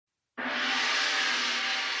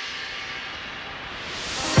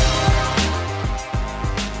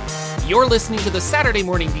You're listening to the Saturday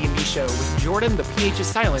Morning D&D Show with Jordan, the PH is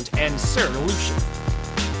silent, and Sir Lucian.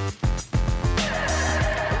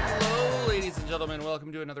 Hello, ladies and gentlemen.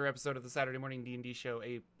 Welcome to another episode of the Saturday Morning D&D Show,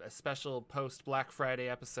 a special post-Black Friday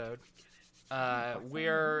episode.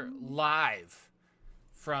 We're live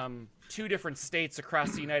from two different states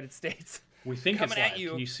across the United States. We think coming it's live. at you.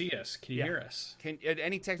 Can you see us? Can you hear us?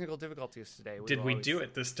 Any technical difficulties today? Did we do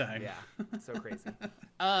it this time? Yeah, so crazy.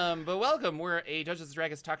 But welcome. We're a Dungeons &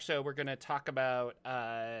 Dragons talk show. We're going to talk about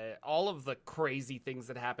all of the crazy things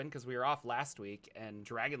that happened because we were off last week and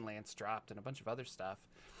Dragonlance dropped and a bunch of other stuff.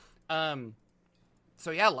 So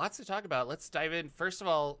yeah, lots to talk about. Let's dive in. First of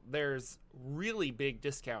all, there's really big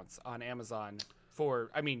discounts on Amazon for,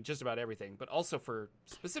 just about everything, but also for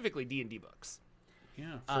specifically D&D books.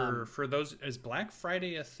 Yeah, for those, is Black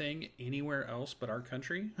Friday a thing anywhere else but our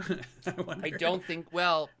country? I don't think.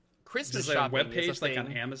 Well, Christmas shopping web page is a thing, like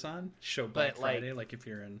on Amazon show Black Friday, like if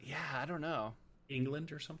you're in I don't know,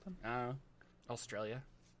 England or something. Australia,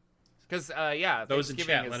 because those in Thanksgiving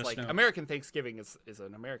chat, is let us like know. American Thanksgiving is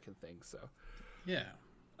an American thing. So Yeah,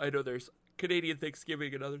 I know there's Canadian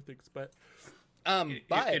Thanksgiving and other things, but and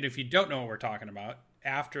if you don't know what we're talking about,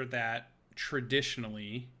 after that,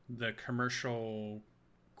 traditionally the commercial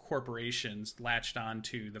corporations latched on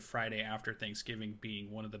to the Friday after Thanksgiving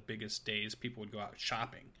being one of the biggest days people would go out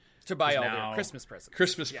shopping to buy all their Christmas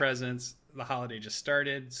presents. Presents. The holiday just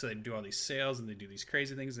started, so they do all these sales and they do these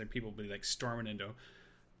crazy things, and people would be like storming into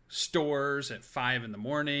stores at 5 a.m.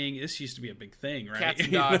 This used to be a big thing, right? Cats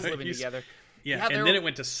and dogs living together. Yeah, and then it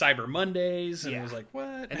went to Cyber Mondays, and it was like,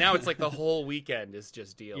 what? And now it's like the whole weekend is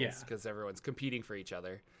just deals because everyone's competing for each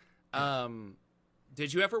other.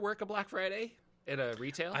 Did you ever work a Black Friday at a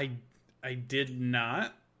retail? I did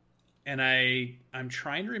not, and I'm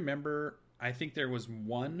trying to remember. I think there was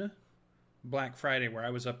one Black Friday where I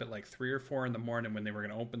was up at like 3 or 4 in the morning when they were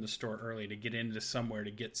going to open the store early to get into somewhere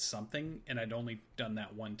to get something, and I'd only done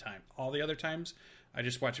that one time. All the other times, I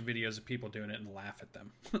just watch videos of people doing it and laugh at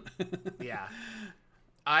them. Yeah.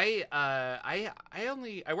 I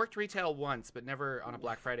worked retail once, but never on a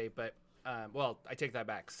Black Friday. But I take that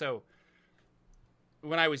back. So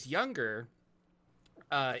when I was younger,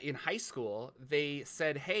 in high school, they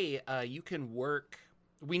said, "Hey, you can work.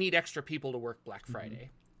 We need extra people to work Black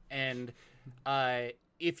Friday, and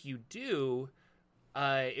if you do."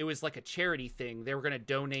 It was like a charity thing. They were going to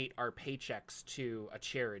donate our paychecks to a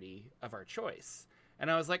charity of our choice. And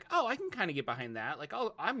I was like, oh, I can kind of get behind that. Like,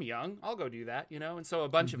 I'm young. I'll go do that, And so a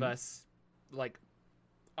bunch of us, like,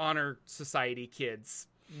 honor society kids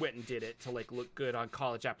went and did it to, like, look good on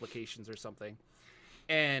college applications or something.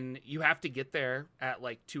 And you have to get there at,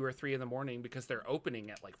 like, 2 or 3 in the morning because they're opening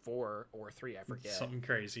at, like, 4 or 3, I forget. Something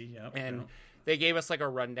crazy, yeah. And they gave us, like, a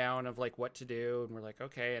rundown of, like, what to do. And we're like,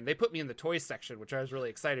 okay. And they put me in the toys section, which I was really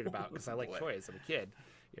excited about because I like toys. I'm a kid,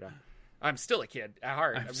 I'm still a kid at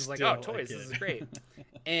heart. I'm just like, oh, toys, this is great.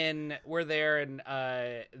 And we're there, and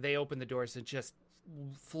they open the doors, and just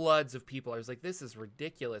floods of people. I was like, this is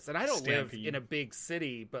ridiculous. And I don't live in a big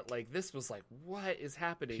city, but, like, this was like, what is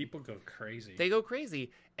happening? People go crazy. They go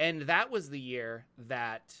crazy. And that was the year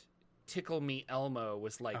that Tickle Me Elmo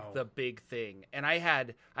was, like, the big thing. And I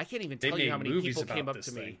can't even tell you how many people came up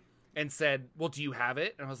to me and said, well, do you have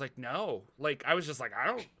it? And I was like, no. Like, I was just like,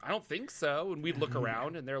 I don't think so. And we'd look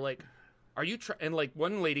around, and they're like, are you and like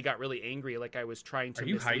one lady got really angry, like I was trying to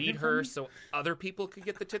mislead her so other people could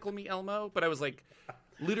get the Tickle Me Elmo, but I was like,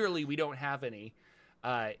 literally, we don't have any.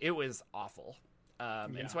 It was awful.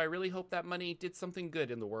 And so I really hope that money did something good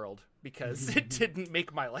in the world because it didn't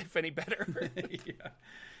make my life any better.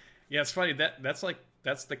 Yeah, it's funny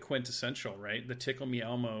that's the quintessential, right? The Tickle Me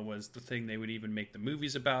Elmo was the thing they would even make the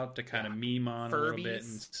movies about to kind of meme on Furbies. A little bit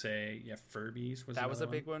and say, Furbies was a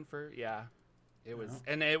big one for It was,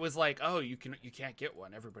 and it was like, oh, you can't get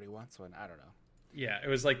one. Everybody wants one. I don't know. Yeah, it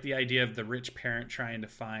was like the idea of the rich parent trying to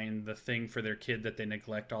find the thing for their kid that they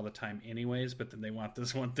neglect all the time anyways, but then they want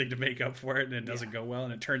this one thing to make up for it, and it doesn't go well,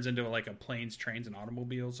 and it turns into like a planes, trains, and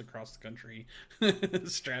automobiles across the country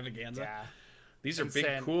extravaganza. Yeah. These are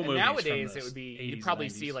big, cool movies. Nowadays, it would be, 80s, you'd probably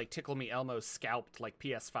 90s. see like Tickle Me Elmo scalped like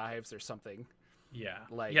PS5s or something. Yeah.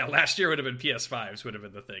 Like, last year would have been PS5s would have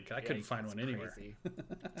been the thing. I couldn't find one anywhere.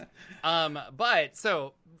 But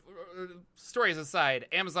so stories aside,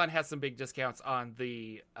 Amazon has some big discounts on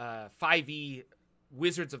the 5e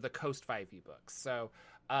Wizards of the Coast 5e books. So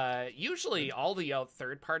usually all the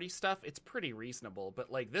third-party stuff, it's pretty reasonable,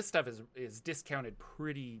 but like this stuff is discounted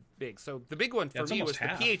pretty big. So the big one for me was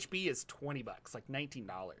half. The PHB is $20, like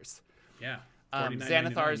 $19. Yeah.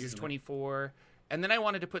 Xanathar's is $24. And then I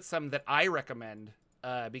wanted to put some that I recommend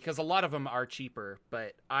because a lot of them are cheaper,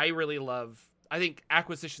 but I really love I think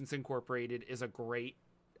Acquisitions Incorporated is a great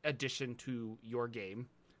addition to your game.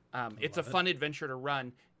 It's a fun adventure to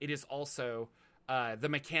run. It is also the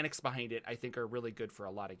mechanics behind it, I think, are really good for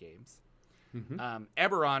a lot of games.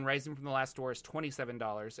 Eberron, Rising from the Last Door, is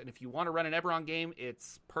 $27, and if you want to run an Eberron game,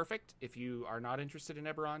 it's perfect. If you are not interested in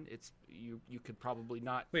Eberron, it's you could probably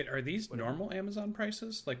not. Wait, are these normal Amazon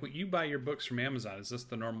prices? Like, when you buy your books from Amazon, is this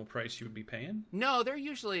the normal price you would be paying? No, they're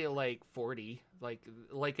usually like 40. Like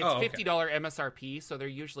it's $50 MSRP, so they're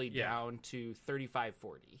usually down to 35,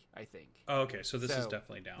 40, I think. Oh, okay, so this is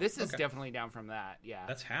definitely down. This is definitely down from that. Yeah,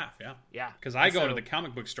 that's half. Yeah, yeah. Because I go to the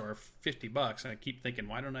comic book store, $50, and I keep thinking,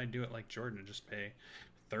 why don't I do it like Jordan and just pay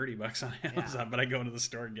 $30 on Amazon? But I go into the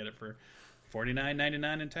store and get it for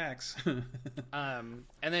 $49.99 in tax. And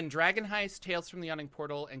then Dragon Heist, Tales from the Yawning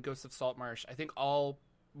Portal, and Ghosts of Saltmarsh. I think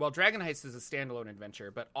Dragon Heist is a standalone adventure,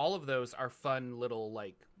 but all of those are fun little,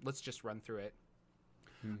 like, let's just run through it.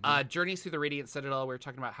 Journeys Through the Radiant Citadel, we were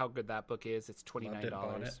talking about how good that book is. It's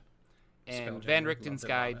 $29. And Van Richten's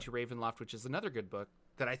Guide to Ravenloft, which is another good book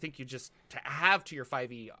that I think you just to have to your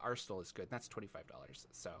 5e arsenal is good. That's $25.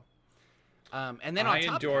 So, and then I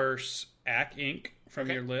endorse Ack Inc.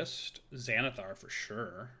 from your list. Xanathar for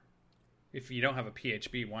sure. If you don't have a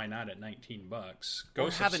PHB, why not at $19?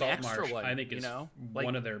 Ghosts of Saltmarsh, I think, is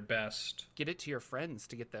one of their best. Get it to your friends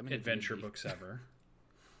to get them adventure books ever.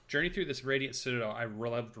 Journey Through this Radiant Citadel, I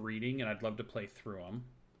loved reading, and I'd love to play through them.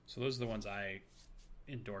 So those are the ones I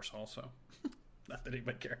endorse also. Not that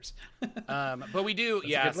anybody cares. But we do,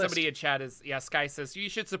 somebody in chat Sky says, you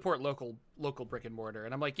should support local brick and mortar.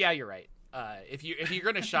 And I'm like, yeah, you're right. If you're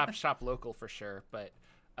going to shop local for sure. But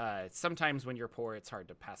sometimes when you're poor, it's hard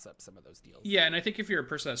to pass up some of those deals. Yeah, and I think if you're a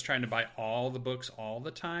person that's trying to buy all the books all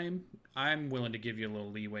the time, I'm willing to give you a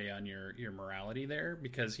little leeway on your morality there,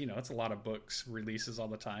 because it's a lot of books releases all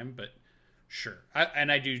the time. But sure,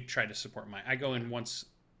 I do try to support mine. I go in once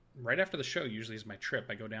right after the show. Usually is my trip.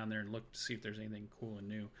 I go down there and look to see if there's anything cool and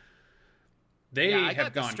new. They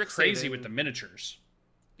have gone crazy with the miniatures.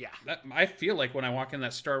 Yeah, I feel like when I walk in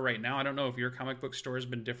that store right now, I don't know if your comic book store has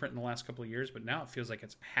been different in the last couple of years, but now it feels like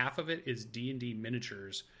it's half of it is D&D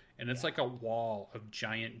miniatures, and it's like a wall of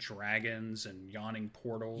giant dragons and yawning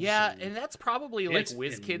portals. Yeah, and that's probably like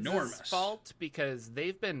WizKids' fault, because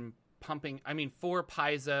they've been pumping. I mean, for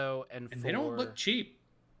Paizo and they don't look cheap.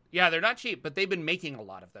 Yeah, they're not cheap, but they've been making a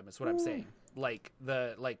lot of them. Is what I'm saying. Like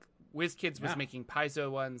WizKids was making Paizo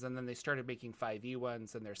ones, and then they started making 5e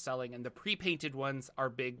ones, and they're selling. And the pre-painted ones are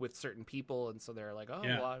big with certain people, and so they're like,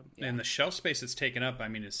 And the shelf space it's taken up, I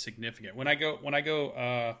mean, is significant. When I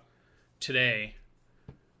go today,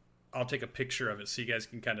 I'll take a picture of it so you guys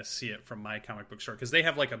can kind of see it from my comic book store, because they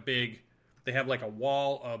have like a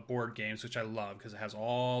wall of board games, which I love because it has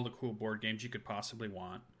all the cool board games you could possibly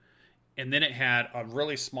want. And then it had a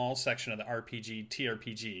really small section of the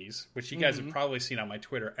TRPGs, which you guys have probably seen on my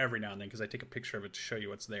Twitter every now and then, because I take a picture of it to show you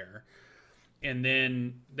what's there. And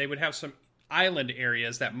then they would have some island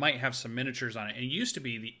areas that might have some miniatures on it. And it used to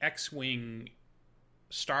be the X-Wing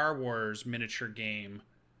Star Wars miniature game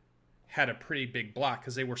had a pretty big block,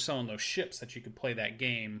 because they were selling those ships that you could play that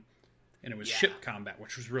game. And it was ship combat,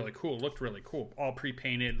 which was really cool. Looked really cool. All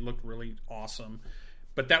pre-painted, looked really awesome.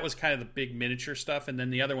 But that was kind of the big miniature stuff, and then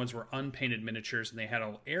the other ones were unpainted miniatures, and they had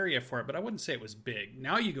an area for it, but I wouldn't say it was big.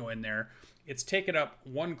 Now you go in there, it's taken up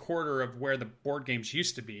 1/4 of where the board games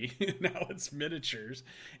used to be. Now it's miniatures.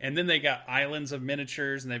 And then they got islands of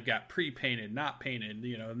miniatures, and they've got pre-painted, not painted,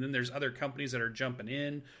 and then there's other companies that are jumping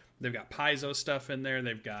in. They've got Paizo stuff in there.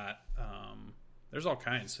 They've got, there's all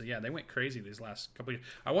kinds. So yeah, they went crazy these last couple of years.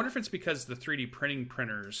 I wonder if it's because the 3D printing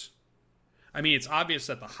printers, I mean, it's obvious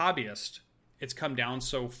that the hobbyist, it's come down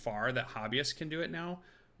so far that hobbyists can do it now.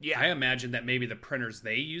 Yeah, I imagine that maybe the printers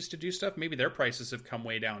they used to do stuff, maybe their prices have come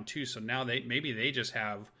way down too. So now maybe they just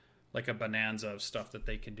have like a bonanza of stuff that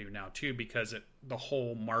they can do now too, because the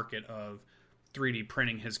whole market of 3D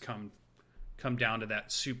printing has come down to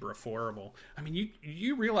that super affordable. I mean,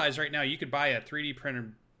 you realize right now you could buy a 3D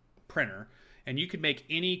printer and you could make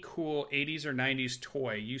any cool 80s or 90s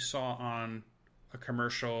toy you saw on a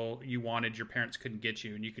commercial you wanted, your parents couldn't get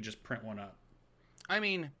you, and you could just print one up. I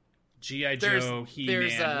mean, G.I. Joe,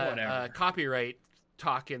 He-Man, whatever. Copyright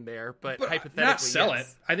talk in there, but hypothetically, not sell it.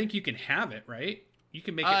 I think you can have it, right? You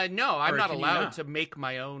can make it. No, I'm not allowed to make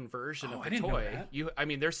my own version of the toy. I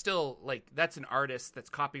mean, there's still, like, that's an artist that's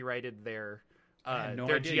copyrighted their had no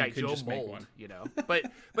their idea GI you could Joe just make mold, one. you know.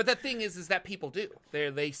 But the thing is that people do.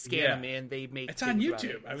 They scan them in. They make. It's on things about YouTube.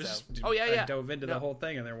 it, I was so. just, I dove into the whole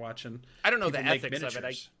thing, and they're watching. I don't know the people make ethics of it.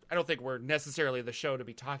 miniatures. I don't think we're necessarily the show to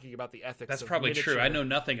be talking about the ethics. That's of probably miniature, true. I know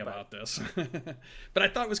nothing about this, but I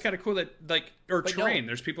thought it was kind of cool that terrain.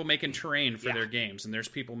 There's people making terrain for their games, and there's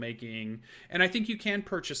people making, and I think you can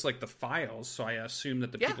purchase like the files. So I assume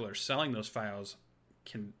that the people that are selling those files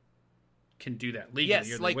can do that legally.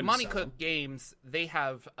 Yes, like Monty Cook Games, they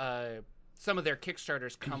have some of their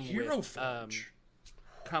Kickstarters come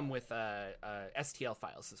with STL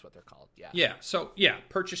files is what they're called. Yeah. So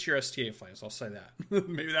purchase your STA files. I'll say that.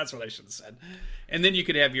 Maybe that's what I should have said. And then you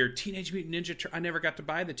could have your Teenage Mutant Ninja. I never got to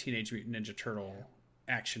buy the Teenage Mutant Ninja Turtle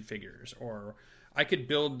action figures, or I could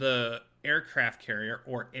build the aircraft carrier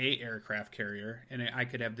or a aircraft carrier, and I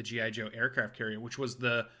could have the GI Joe aircraft carrier, which was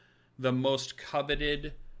the most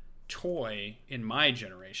coveted toy in my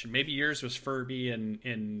generation. Maybe yours was Furby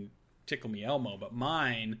and Tickle Me Elmo, but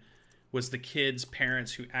mine was the kids'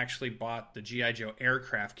 parents who actually bought the G.I. Joe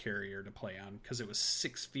aircraft carrier to play on because it was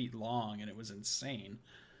 6 feet long and it was insane.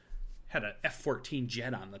 Had an F-14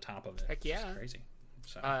 jet on the top of it. Heck yeah. It's crazy.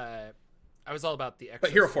 So. I was all about the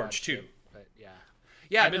But Hero Forge too. But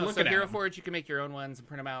yeah. I've been looking at Hero them. Forge, you can make your own ones and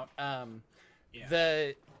print them out.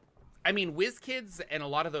 WizKids and a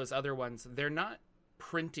lot of those other ones, they're not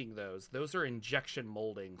printing those. Those are injection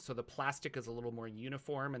molding, so the plastic is a little more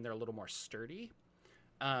uniform and they're a little more sturdy.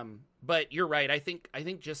 But you're right. I think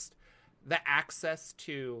just the access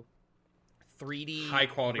to 3D high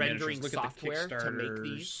quality rendering look software at the to make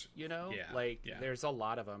these, there's a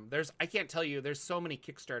lot of them. I can't tell you, there's so many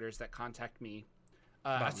Kickstarters that contact me.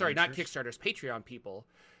 Sorry, not Kickstarters, Patreon people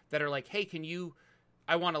that are like, hey,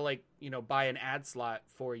 I want to buy an ad slot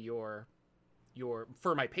for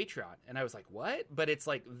for my Patreon. And I was like, what? But it's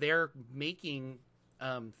like they're making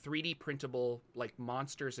 3D printable like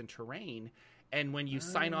monsters and terrain. And when you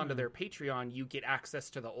sign on to their Patreon, you get access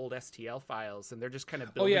to the old STL files, and they're just kind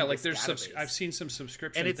of building. I've seen some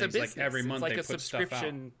subscription and it's things a business. Like every month it's like they a put subscription.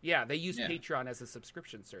 stuff out. Yeah, they use Patreon as a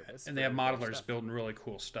subscription service, and they have modelers building really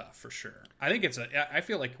cool stuff for sure. I think I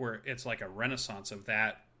feel like it's like a renaissance of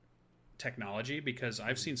that technology because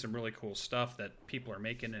I've seen some really cool stuff that people are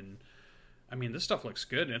making, and I mean this stuff looks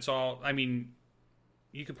good, and it's all. I mean,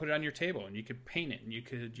 you could put it on your table, and you could paint it, and you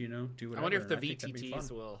could do whatever. I wonder if the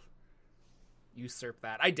VTTs will usurp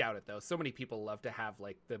that. I doubt it though. So many people love to have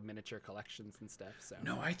like the miniature collections and stuff. So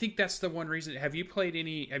no, I think that's the one reason. Have you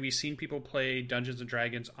seen people play Dungeons and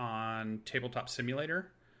Dragons on Tabletop Simulator?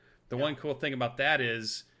 The one cool thing about that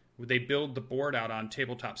is they build the board out on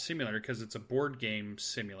Tabletop Simulator because it's a board game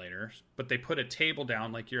simulator, but they put a table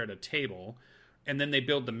down like you're at a table, and then they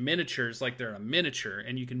build the miniatures like they're a miniature,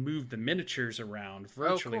 and you can move the miniatures around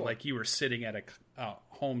virtually like you were sitting at a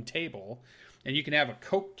home table. And you can have a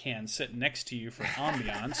Coke can sitting next to you for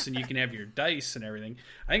ambiance, and you can have your dice and everything.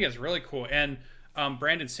 I think it's really cool. And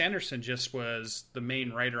Brandon Sanderson just was the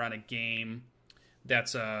main writer on a game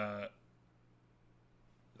that's they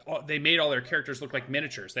made all their characters look like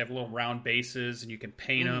miniatures. They have little round bases, and you can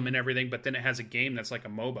paint them and everything. But then it has a game that's like a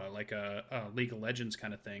MOBA, like a League of Legends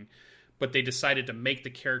kind of thing. But they decided to make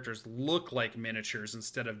the characters look like miniatures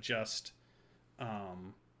instead of just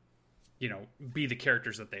be the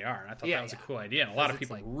characters that they are. And I thought that was a cool idea. And a lot of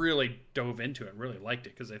people really dove into it and really liked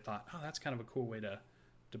it because they thought, oh, that's kind of a cool way to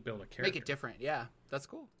build a character. Make it different. Yeah, that's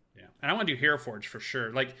cool. Yeah. And I want to do Hero Forge for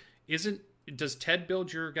sure. Like, does Ted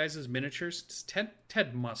build your guys' miniatures?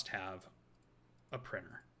 Ted must have a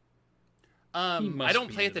printer. I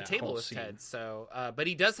don't play at the table with Ted, so but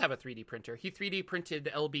he does have a 3D printer. He 3D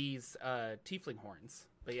printed LB's tiefling horns.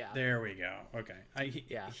 But yeah, there we go. Okay,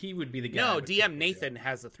 he would be the guy. No, DM Nathan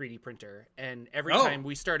has a 3D printer, and every time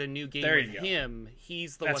we start a new game with him,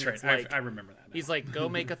 he's the one that's like, I remember that. Now. He's like, go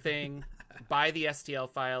make a thing, buy the STL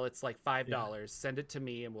file. It's like $5. Send it to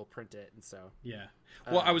me, and we'll print it. And so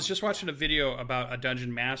well, I was just watching a video about a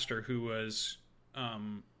dungeon master who was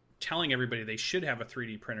telling everybody they should have a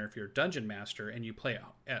 3D printer if you're a dungeon master and you play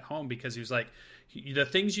at home, because he was like, the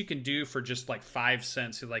things you can do for just like 5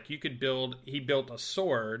 cents, like he built a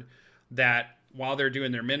sword that while they're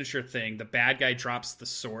doing their miniature thing, the bad guy drops the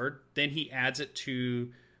sword, then he adds it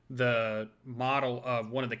to the model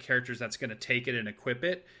of one of the characters that's going to take it and equip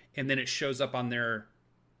it, and then it shows up on their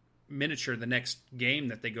miniature the next game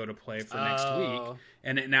that they go to play for next week,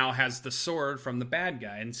 and it now has the sword from the bad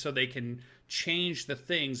guy, and so they can change the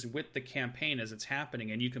things with the campaign as it's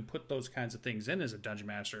happening, and you can put those kinds of things in as a dungeon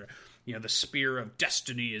master. The spear of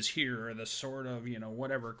destiny is here, or the sword of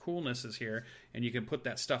whatever coolness is here, and you can put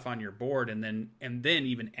that stuff on your board, and then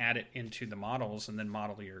even add it into the models, and then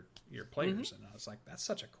model your players. And I was like, that's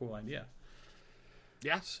such a cool idea.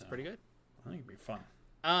 Yeah, So, it's pretty good. I think it'd be fun.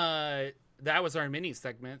 That was our mini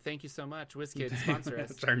segment. Thank you so much. WizKids sponsor us.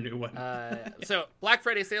 That's our new one. So Black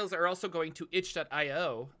Friday sales are also going to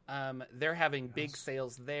itch.io. They're having big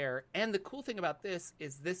sales there. And the cool thing about this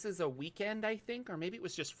is a weekend, I think, or maybe it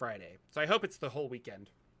was just Friday. So I hope it's the whole weekend,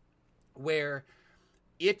 where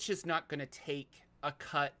Itch is not going to take a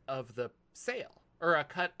cut of the sale, or a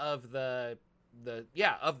cut of the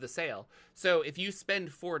sale. So if you spend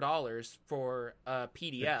 $4 for a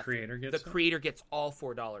PDF, the creator gets all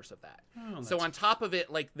 $4 of that. Oh, so on top of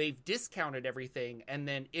it, like, they've discounted everything, and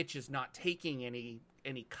then Itch is not taking any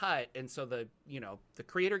cut, and so the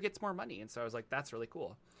creator gets more money. And so I was like, that's really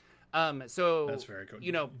cool. So that's very cool.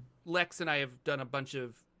 Lex and I have done a bunch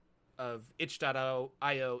of itch.io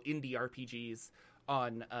indie RPGs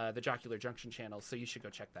on the Jocular Junction channel, so you should go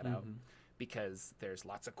check that out. Because there's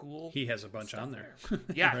lots of cool. He has a bunch on there.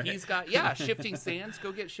 Yeah, right? He's got Shifting Sands.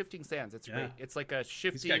 Go get Shifting Sands. It's great. It's like a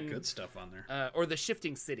shifting. He's got good stuff on there. Or the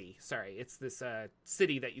Shifting City. Sorry, it's this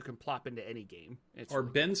city that you can plop into any game. It's or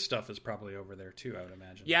really Ben's cool stuff is probably over there too, I would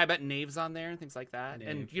imagine. Yeah, I bet Knave's on there and things like that.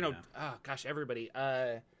 Knave, and oh gosh, everybody.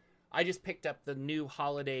 I just picked up the new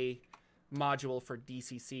holiday module for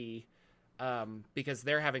DCC because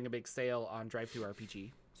they're having a big sale on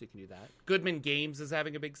DriveThruRPG. So you can do that. Goodman Games is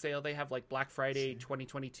having a big sale. They have like Black Friday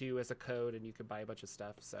 2022 as a code, and you can buy a bunch of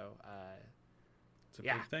stuff. So it's a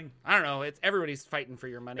big thing. I don't know. It's everybody's fighting for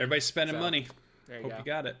your money. Everybody's spending money. There you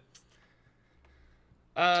got it.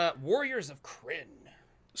 Warriors of Krynn.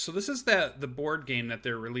 So this is the board game that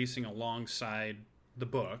they're releasing alongside the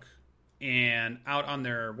book. And out on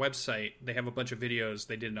their website, they have a bunch of videos.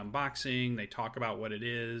 They did an unboxing. They talk about what it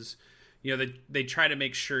is. They try to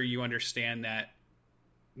make sure you understand that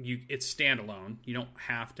it's standalone. You don't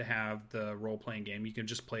have to have the role-playing game. You can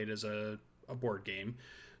just play it as a board game.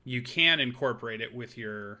 You can incorporate it with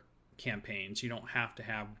your campaigns. You don't have to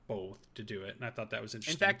have both to do it. And I thought that was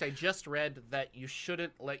interesting. In fact, I just read that you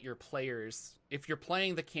shouldn't let your players, if you're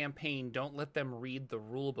playing the campaign, don't let them read the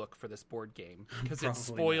rule book for this board game, because it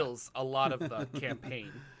spoils a lot of the campaign.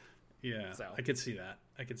 Yeah, so I could see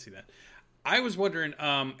that. I was wondering,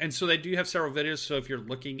 and so they do have several videos, so if you're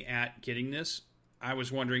looking at getting this, I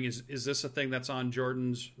was wondering, is this a thing that's on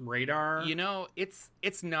Jordan's radar?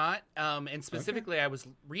 It's not. And specifically, I was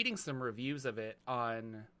reading some reviews of it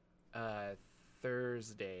on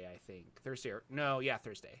Thursday, I think. Thursday.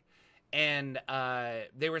 And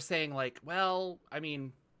they were saying, like, well, I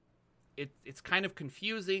mean, it's kind of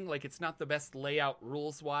confusing. Like, it's not the best layout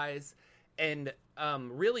rules-wise. And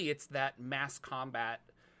really, it's that mass combat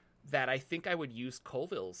that I think I would use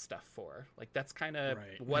Colville's stuff for. Like, that's kind of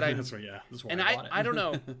what I. That's why and I bought it. I don't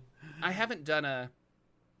know. I haven't done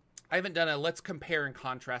a let's compare and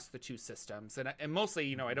contrast the two systems, and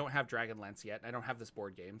mostly, I don't have Dragonlance yet. I don't have this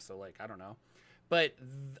board game, so like I don't know. But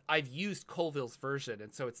I've used Colville's version,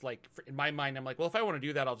 and so it's like in my mind, I'm like, well, if I want to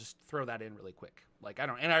do that, I'll just throw that in really quick. Like I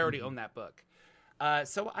already own that book,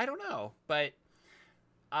 so I don't know. But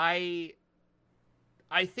I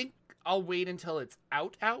think I'll wait until it's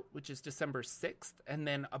out, which is December 6th, and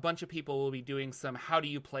then a bunch of people will be doing some how do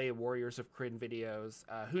you play Warriors of Krynn videos.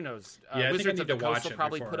 Who knows? Wizards of the Coast will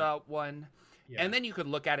probably put out one. Yeah. And then you could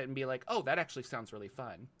look at it and be like, oh, that actually sounds really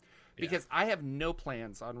fun. Because I have no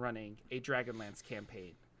plans on running a Dragonlance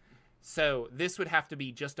campaign. So this would have to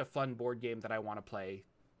be just a fun board game that I want to play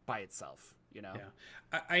by itself. Yeah,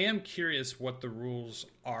 I am curious what the rules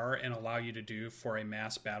are and allow you to do for a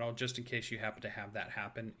mass battle, just in case you happen to have that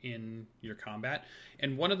happen in your combat.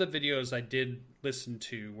 And one of the videos I did listen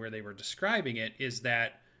to where they were describing it is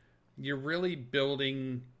that you're really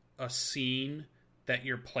building a scene that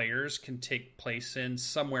your players can take place in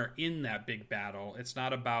somewhere in that big battle. It's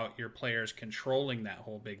not about your players controlling that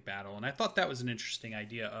whole big battle. And I thought that was an interesting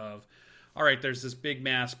idea of, all right, there's this big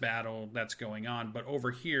mass battle that's going on, but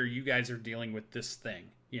over here you guys are dealing with this thing,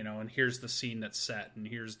 and here's the scene that's set, and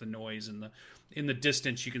here's the noise, and in the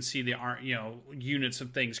distance you can see the units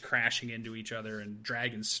of things crashing into each other and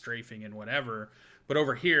dragons strafing and whatever. But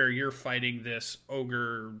over here you're fighting this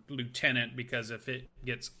ogre lieutenant because if it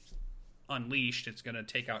gets unleashed, it's going to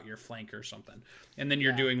take out your flank or something, and then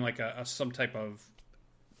you're doing like a some type of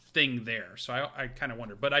thing there. So I kind of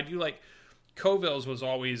wonder, but I do like. Colville's was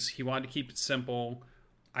always, he wanted to keep it simple.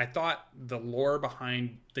 I thought the lore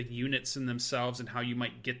behind the units in themselves and how you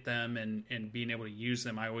might get them and being able to use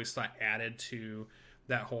them, I always thought added to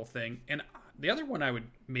that whole thing. And the other one I would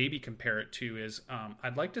maybe compare it to is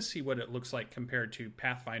I'd like to see what it looks like compared to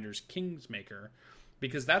Pathfinder's Kingsmaker,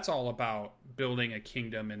 because that's all about building a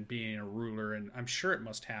kingdom and being a ruler, and I'm sure it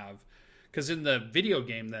must have, because in the video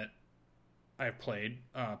game that I've played,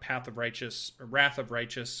 Wrath of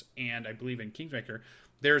Righteous, and I believe in Kingsmaker,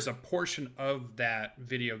 there's a portion of that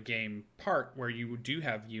video game part where you do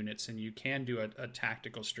have units and you can do a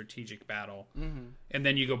tactical strategic battle. And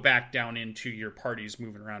then you go back down into your parties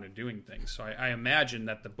moving around and doing things. So I imagine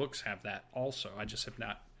that the books have that also. I just have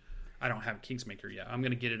not, I don't have Kingsmaker yet. I'm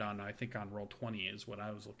going to get it on, I think on Roll20 is what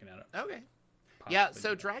I was looking at. Okay. Yeah,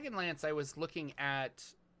 so Dragonlance, I was looking at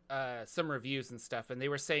some reviews and stuff, and they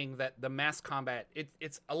were saying that the mass combat,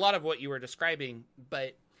 it's a lot of what you were describing,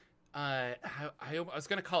 but I was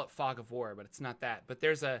going to call it Fog of War, but it's not that. But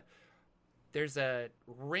there's a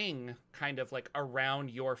ring kind of like around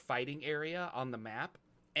your fighting area on the map,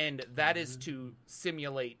 and that is to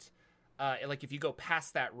simulate, like if you go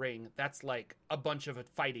past that ring, that's like a bunch of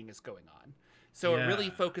fighting is going on. So it really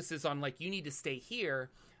focuses on like you need to stay here,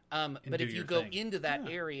 but if you go into that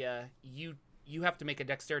area, you have to make a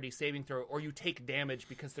dexterity saving throw or you take damage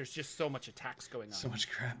because there's just so much attacks going on. So much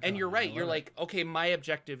crap. And you're right. You're like, okay, my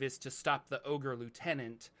objective is to stop the ogre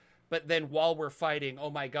lieutenant. But then while we're fighting, oh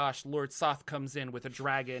my gosh, Lord Soth comes in with a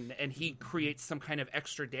dragon and he creates some kind of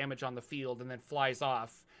extra damage on the field and then flies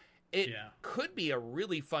off. It could be a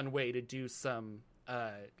really fun way to do some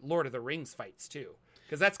Lord of the Rings fights too.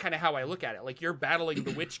 Because that's kind of how I look at it. Like you're battling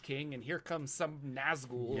the Witch King and here comes some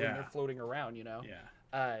Nazgul and they're floating around, you know? Yeah.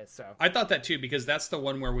 So I thought that too, because that's the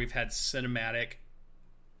one where we've had cinematic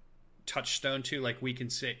touchstone to, like we can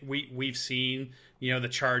say we've seen, you know, the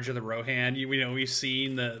charge of the Rohan, we've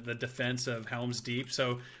seen the defense of Helm's Deep,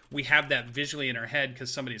 so we have that visually in our head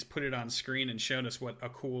because somebody's put it on screen and shown us what a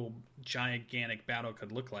cool gigantic battle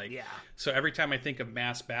could look like. So every time I think of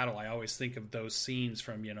mass battle, I always think of those scenes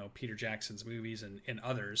from, you know, Peter Jackson's movies and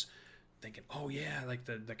others, thinking, oh yeah, like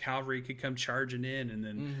the cavalry could come charging in, and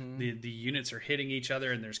then the units are hitting each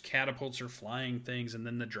other, and there's catapults or flying things, and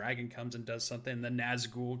then the dragon comes and does something, and the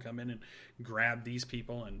Nazgul come in and grab these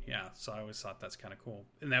people, and so I always thought that's kind of cool,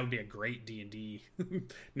 and that would be a great D&D.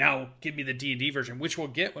 Now give me the D&D version, which we'll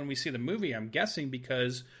get when we see the movie, I'm guessing,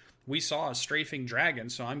 because we saw a strafing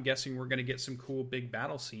dragon, so I'm guessing we're going to get some cool big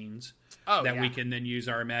battle scenes we can then use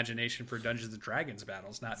our imagination for Dungeons and Dragons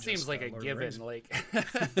battles. Not seems just, like a Lord given, like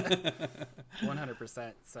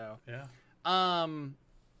 100%. So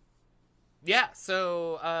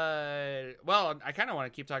So well, I kind of want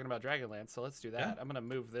to keep talking about Dragonlance, so let's do that. I'm going to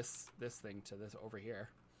move this thing to this over here.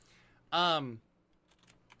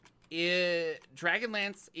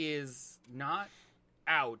 Dragonlance is not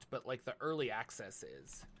out, but like the early access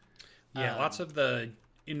is. Lots of the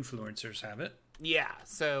influencers have it.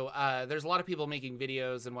 So there's a lot of people making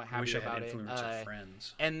videos and what have you about it. Influencer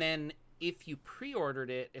friends. And then if you pre-ordered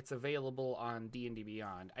it, it's available on D&D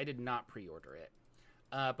Beyond. I did not pre-order it,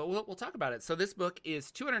 but we'll talk about it. So this book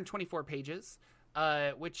is 224 pages,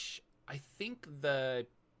 which I think the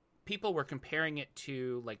people were comparing it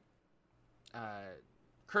to like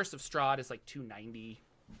Curse of Strahd is like 290.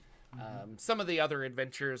 Some of the other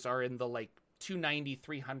adventures are in the like 290,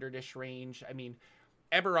 300-ish range. I mean,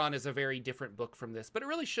 Eberron is a very different book from this, but it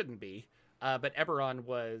really shouldn't be. But Eberron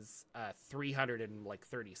was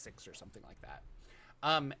 336 or something like that.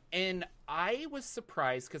 And I was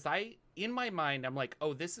surprised because in my mind, I'm like,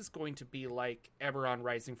 oh, this is going to be like Eberron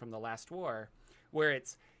Rising from the Last War, where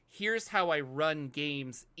it's, here's how I run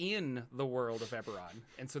games in the world of Eberron.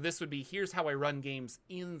 And so this would be, here's how I run games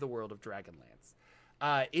in the world of Dragonlance.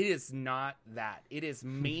 It is not that. It is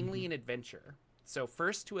mainly an adventure. So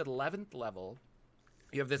first to 11th level,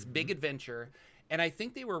 you have this big adventure, and I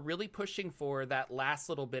think they were really pushing for that last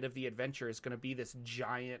little bit of the adventure is going to be this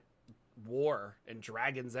giant war and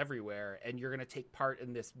dragons everywhere, and you're going to take part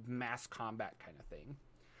in this mass combat kind of thing.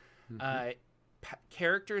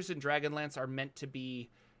 Characters in Dragonlance are meant to be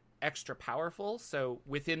extra powerful, so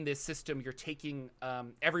within this system you're taking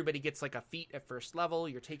everybody gets like a feat at first level.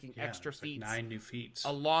 You're taking extra feats, like 9 new feats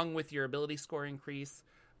along with your ability score increase,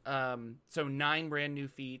 so 9 brand new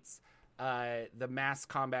feats, the mass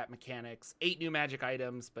combat mechanics, 8 new magic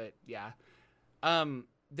items, but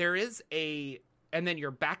there is and then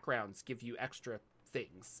your backgrounds give you extra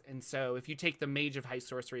things. And so if you take the Mage of High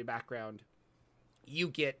Sorcery background, you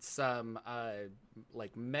get some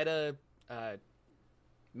like meta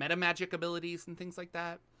magic abilities and things like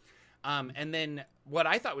that. And then what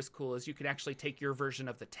I thought was cool is you can actually take your version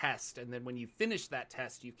of the test, and then when you finish that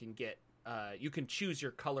test, you can get you can choose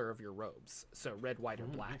your color of your robes, so red, white, or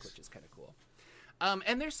black, nice. Which is kind of cool.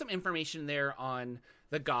 And there's some information there on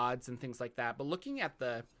the gods and things like that. But looking at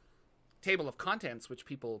the table of contents, which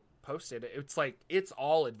people posted, it's like it's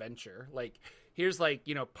all adventure. Like here's like,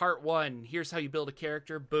 you know, part 1, here's how you build a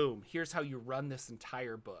character, boom, here's how you run this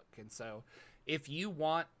entire book. And so if you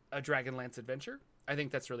want a Dragonlance adventure, I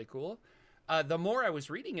think that's really cool. The more I was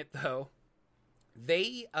reading it, though,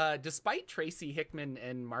 they, despite Tracy Hickman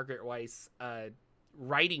and Margaret Weiss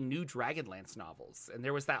writing new Dragonlance novels, and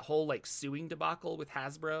there was that whole like suing debacle with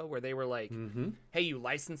Hasbro where they were like, hey, you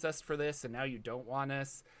licensed us for this and now you don't want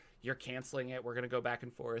us, you're canceling it, we're going to go back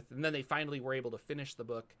and forth. And then they finally were able to finish the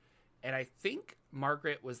book. And I think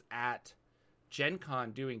Margaret was at Gen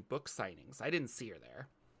Con doing book signings. I didn't see her there,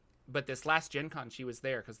 but this last Gen Con she was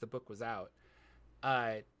there because the book was out.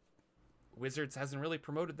 Wizards hasn't really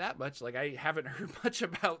promoted that much. Like, I haven't heard much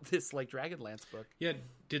about this like Dragonlance book. Yeah,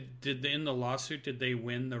 did in the lawsuit, did they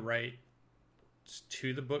win the right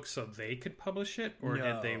to the book so they could publish it, or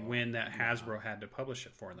did they win that Hasbro had to publish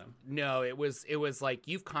it for them? No, it was like,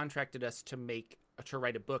 you've contracted us to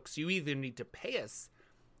write a book, so you either need to pay us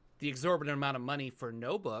the exorbitant amount of money for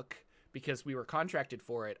no book because we were contracted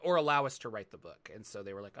for it, or allow us to write the book. And so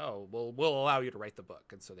they were like, oh, well, we'll allow you to write the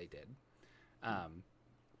book, and so they did.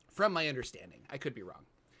 From my understanding, I could be wrong.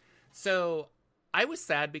 So I was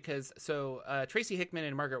sad because Tracy Hickman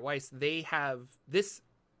and Margaret Weiss, they have this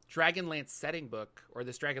Dragonlance setting book, or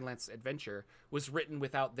this Dragonlance adventure, was written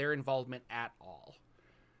without their involvement at all.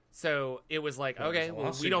 So it was like, okay,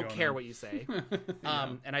 well, we don't care what you say.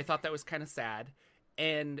 And I thought that was kind of sad.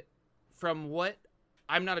 And from what,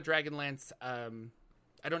 I'm not a Dragonlance,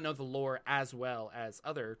 I don't know the lore as well as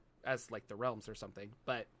like the realms or something,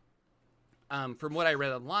 but from what I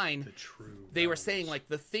read online, they were saying like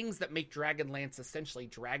the things that make Dragonlance essentially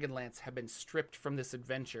Dragonlance have been stripped from this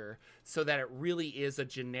adventure so that it really is a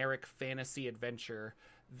generic fantasy adventure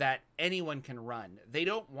that anyone can run. They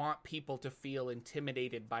don't want people to feel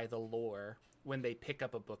intimidated by the lore when they pick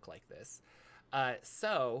up a book like this.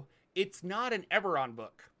 So it's not an Eberron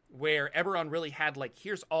book where Eberron really had like,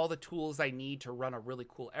 here's all the tools I need to run a really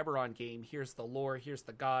cool Eberron game. Here's the lore. Here's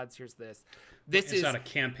the gods. Here's this. It's not a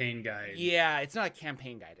campaign guide. Yeah, it's not a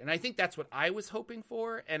campaign guide. And I think that's what I was hoping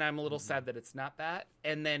for. And I'm a little sad that it's not that.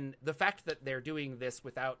 And then the fact that they're doing this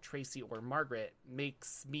without Tracy or Margaret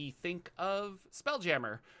makes me think of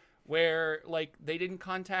Spelljammer, where like they didn't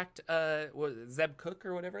contact Zeb Cook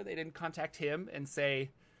or whatever. They didn't contact him and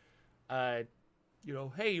say, hey,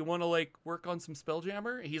 you want to like work on some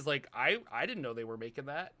Spelljammer? He's like, I didn't know they were making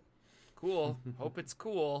that. Cool. Hope it's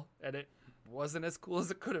cool. And it wasn't as cool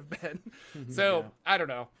as it could have been. So yeah. I don't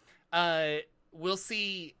know. We'll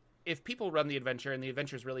see if people run the adventure and the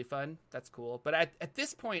adventure is really fun. That's cool. But at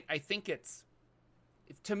this point, I think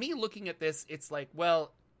to me, looking at this, it's like,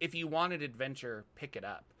 well, if you wanted adventure, pick it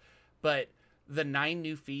up. But the 9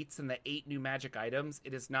 new feats and the 8 new magic items,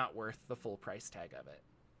 it is not worth the full price tag of it.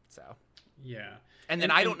 So yeah. And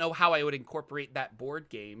then I don't know how I would incorporate that board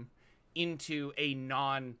game into a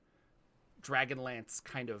non-Dragonlance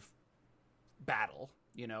kind of battle.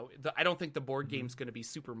 I don't think the board game's going to be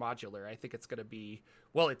super modular. I think it's going to be,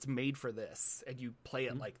 well, it's made for this, and you play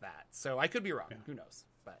it like that. So I could be wrong. Yeah. Who knows?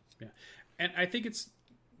 But yeah. And I think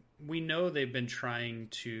we know they've been trying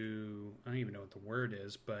to, I don't even know what the word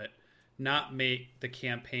is, but not make the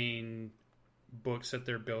campaign books that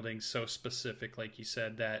they're building so specific, like you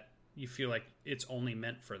said, that you feel like it's only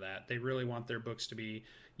meant for that. They really want their books to be,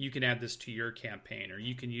 you can add this to your campaign, or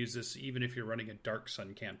you can use this even if you're running a Dark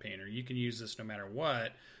Sun campaign, or you can use this no matter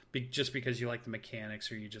what, just because you like the mechanics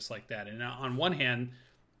or you just like that. And on one hand,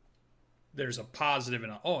 there's a positive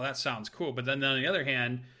and oh, that sounds cool. But then on the other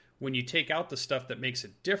hand, when you take out the stuff that makes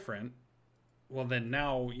it different, well, then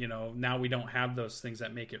now we don't have those things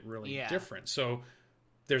that make it really different. So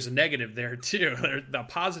there's a negative there too. The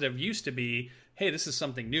positive used to be, hey, this is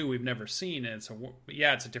something new we've never seen, and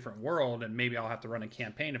it's a different world, and maybe I'll have to run a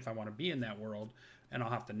campaign if I want to be in that world, and I'll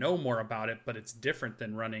have to know more about it, but it's different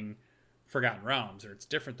than running Forgotten Realms, or it's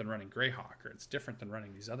different than running Greyhawk, or it's different than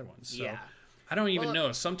running these other ones. So I don't even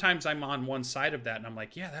know. Sometimes I'm on one side of that, and I'm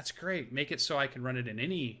like, yeah, that's great. Make it so I can run it in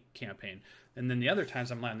any campaign. And then the other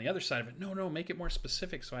times I'm on the other side of it. No, make it more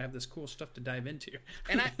specific so I have this cool stuff to dive into.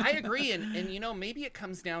 And I agree. And maybe it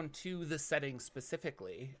comes down to the setting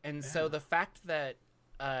specifically. And so the fact that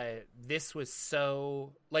this was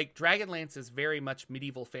so... Like, Dragonlance is very much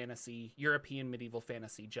medieval fantasy, European medieval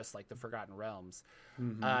fantasy, just like the Forgotten Realms.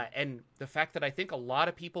 Mm-hmm. And the fact that I think a lot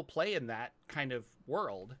of people play in that kind of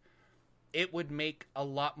world, it would make a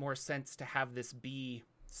lot more sense to have this be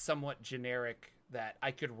somewhat generic, that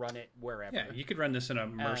I could run it wherever. Yeah, you could run this in a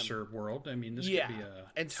Mercer world. I mean, this could be a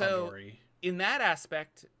and so in that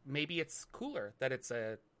aspect, maybe it's cooler that it's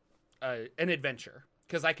an adventure,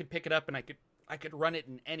 because I could pick it up and I could run it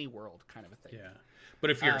in any world, kind of a thing. Yeah, but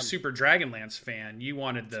if you're a super Dragonlance fan, you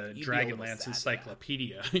wanted the Dragonlance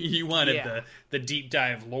encyclopedia. You wanted the deep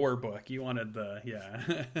dive lore book. You wanted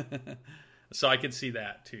the So I could see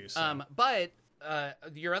that too. So. But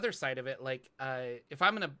your other side of it, like if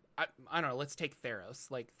I'm gonna, I don't know, let's take Theros.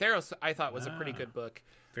 Like Theros, I thought was a pretty good book.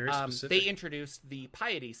 Very specific. They introduced the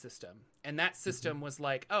piety system, and that system was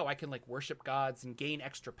like, oh, I can like worship gods and gain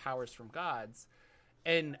extra powers from gods.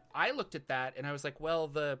 And I looked at that and I was like, well,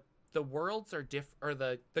 the worlds are or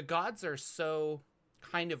the gods are so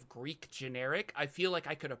kind of Greek generic. I feel like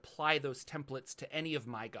I could apply those templates to any of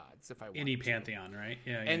my gods if I wanted any to. pantheon, right?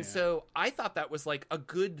 Yeah. And so I thought that was like a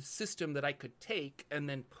good system that I could take and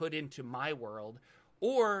then put into my world,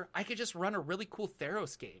 or I could just run a really cool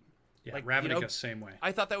Theros game. Yeah, like, Ravnica, same way.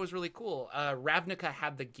 I thought that was really cool. Ravnica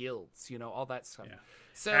had the guilds, all that stuff. Yeah.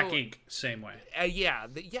 So Hack Inc., same way. Yeah.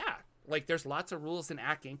 Like there's lots of rules in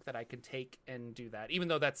Hack Inc. that I could take and do that, even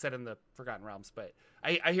though that's set in the Forgotten Realms. But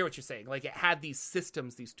I hear what you're saying. Like it had these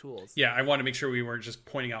systems, these tools. Yeah, I want to make sure we weren't just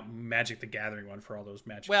pointing out Magic the Gathering one for all those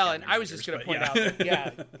Magic. Well, and I was just going to point out,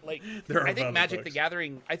 that, like I think Magic books. the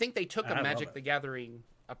Gathering. I think they took a Magic the Gathering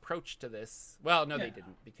approach to this. Well, no, they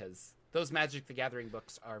didn't, because those Magic the Gathering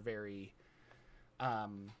books are very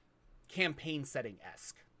campaign setting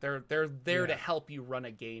esque. They're there to help you run a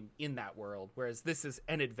game in that world, whereas this is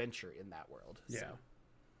an adventure in that world.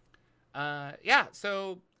 Yeah.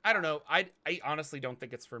 So I don't know. I honestly don't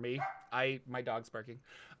think it's for me. My dog's barking.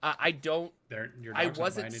 I don't. I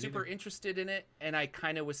wasn't super interested in it, and I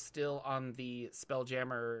kind of was still on the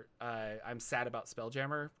Spelljammer. I'm sad about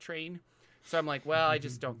Spelljammer train. So I'm like, well, I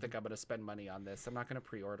just don't think I'm going to spend money on this. I'm not going to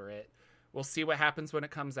pre-order it. We'll see what happens when it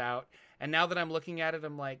comes out. And now that I'm looking at it,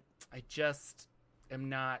 I'm like, I just am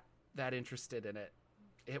not that interested in it.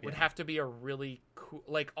 It would have to be a really cool,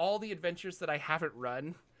 like all the adventures that I haven't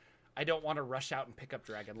run, I don't want to rush out and pick up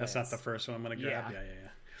Dragonlance. That's not the first one I'm going to grab. Yeah.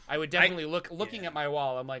 I would definitely looking at my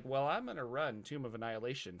wall. I'm like, well, I'm going to run Tomb of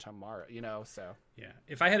Annihilation tomorrow, so. Yeah.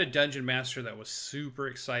 If I had a dungeon master that was super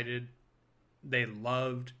excited, they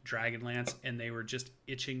loved Dragonlance, and they were just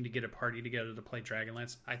itching to get a party together to play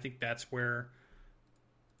Dragonlance, I think that's where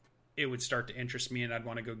it would start to interest me, and I'd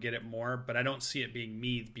want to go get it more. But I don't see it being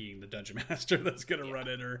me being the dungeon master that's going to run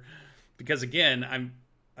it, or because again,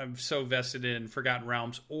 I'm so vested in Forgotten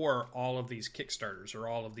Realms or all of these Kickstarters or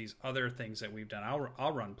all of these other things that we've done.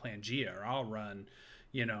 I'll run Pangea, or I'll run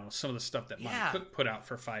some of the stuff that Monty Cook put out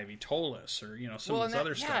for 5e Ptolus, or some of this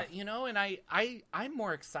other stuff. And I'm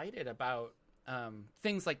more excited about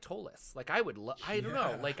things like Ptolus. Like I don't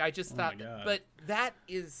know. Like I just thought, but that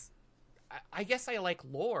is. I guess I like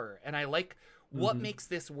lore, and I like what makes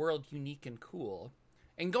this world unique and cool.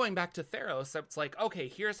 And going back to Theros, it's like, okay,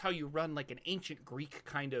 here's how you run like an ancient Greek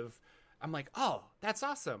kind of. I'm like, oh, that's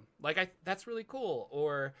awesome. Like that's really cool.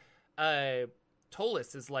 Or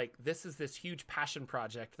Ptolus is like, this is this huge passion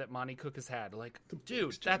project that Monty Cook has had. Like,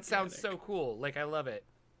 dude, that sounds so cool. Like I love it.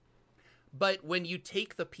 But when you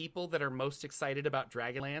take the people that are most excited about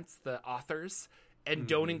Dragonlance, the authors, and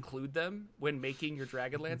don't include them when making your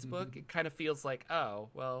Dragonlance book, it kind of feels like, oh,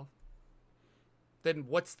 well, then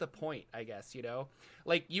what's the point, I guess,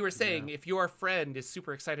 Like you were saying, if your friend is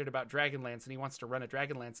super excited about Dragonlance and he wants to run a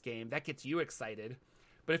Dragonlance game, that gets you excited.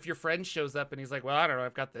 But if your friend shows up and he's like, well, I don't know,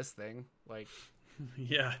 I've got this thing, like...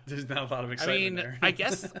 Yeah, there's not a lot of excitement there. I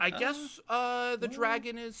guess the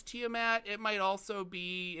dragon is Tiamat. It might also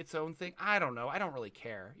be its own thing. I don't know. I don't really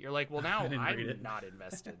care. You're like, well, now I'm not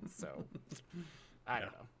invested, so... I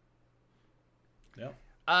don't know. Yep.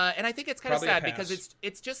 And I think it's kind of sad because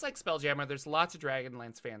it's just like Spelljammer. There's lots of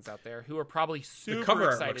Dragonlance fans out there who are probably super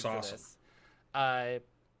excited for this.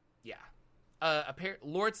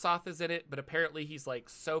 Lord Soth is in it, but apparently he's like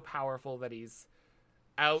so powerful that he's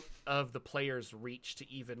out of the player's reach to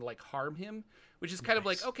even like harm him, which is kind of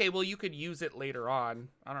like, okay, well, you could use it later on.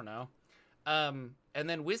 I don't know. And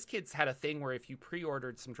then WizKids had a thing where if you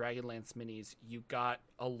pre-ordered some Dragonlance minis, you got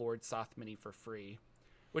a Lord Soth mini for free,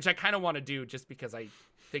 which I kind of want to do just because I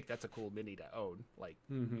think that's a cool mini to own. Like,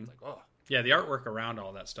 it's like, oh. Yeah, the artwork around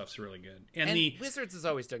all that stuff's really good. And the Wizards has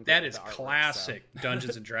always done good that with is the artwork, classic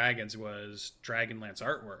Dungeons and Dragons was Dragonlance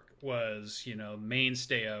artwork was,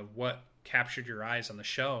 mainstay of what captured your eyes on the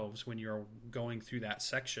shelves when you're going through that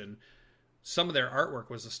section. Some of their artwork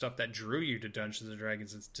was the stuff that drew you to Dungeons and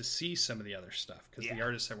Dragons and to see some of the other stuff, because the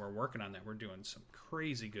artists that were working on that were doing some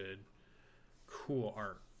crazy good, cool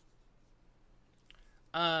art.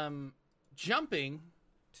 Jumping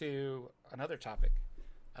to another topic.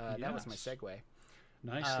 That was my segue.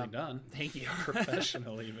 Nicely done. Thank you.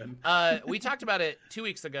 Professional, even. We talked about it 2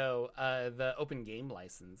 weeks ago, the open game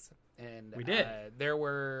license. And we did. There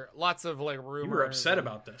were lots of like rumors. You were upset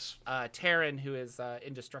about this. Taryn, who is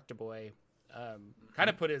Indestructiboy, kind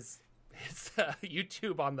of put his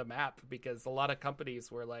YouTube on the map, because a lot of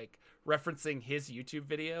companies were like referencing his YouTube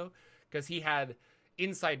video, because he had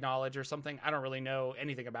inside knowledge or something. I don't really know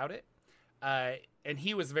anything about it. And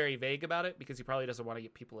he was very vague about it because he probably doesn't want to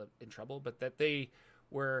get people in trouble, but that they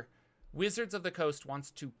were Wizards of the Coast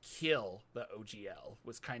wants to kill the OGL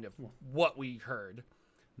was kind of what we heard.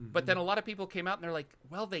 But then a lot of people came out and they're like,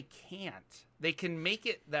 well, they can't. They can make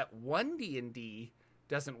it that one D&D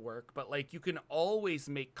doesn't work, but like you can always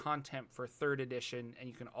make content for 3rd edition and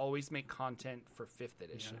you can always make content for 5th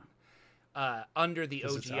edition under the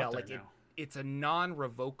OGL. Like it's a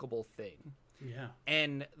non-revocable thing. Yeah.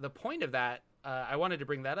 And the point of that, I wanted to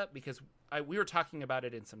bring that up because we were talking about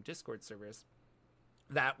it in some Discord servers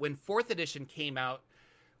that when 4th edition came out,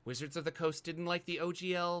 Wizards of the Coast didn't like the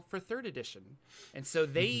OGL for 3rd edition. And so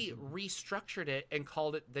they restructured it and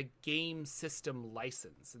called it the Game System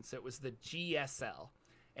License. And so it was the GSL.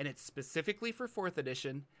 And it's specifically for 4th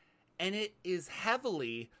edition. And it is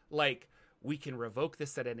heavily like, we can revoke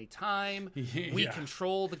this at any time. We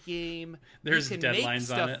control the game. There's we can deadlines make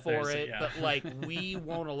stuff on it. for it, but like we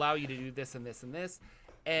won't allow you to do this and this and this.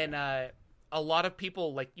 And a lot of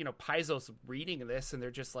people like, Paizo's reading this and they're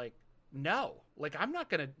just like, no, like I'm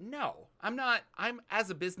as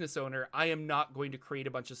a business owner, I am not going to create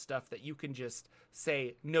a bunch of stuff that you can just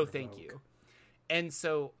say, no, thank you. And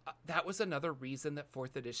so that was another reason that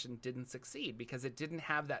 4th edition didn't succeed because it didn't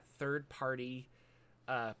have that third party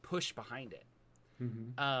push behind it.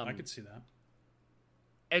 I could see that.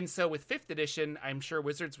 And so with 5th edition, I'm sure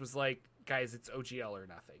Wizards was like, guys, it's OGL or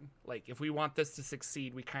nothing. Like if we want this to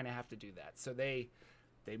succeed, we kind of have to do that. So they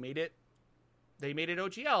made it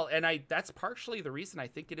OGL, and that's partially the reason I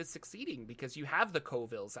think it is succeeding because you have the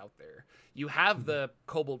Covilles out there, you have the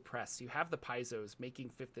Kobold Press, you have the Paizos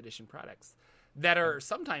making 5th edition products that are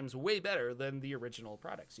sometimes way better than the original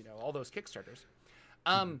products. All those Kickstarters.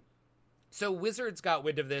 So Wizards got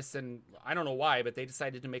wind of this, and I don't know why, but they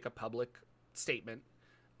decided to make a public statement.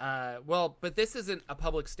 But this isn't a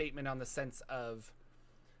public statement on the sense of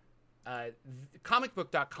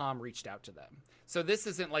comicbook.com reached out to them. So this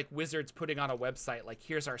isn't like Wizards putting on a website like,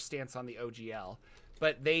 here's our stance on the OGL.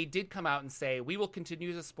 But they did come out and say, we will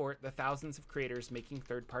continue to support the thousands of creators making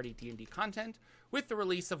third-party D&D content with the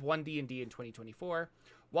release of 1D&D in 2024.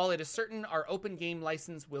 While it is certain our open game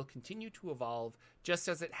license will continue to evolve, just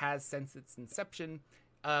as it has since its inception,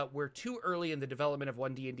 we're too early in the development of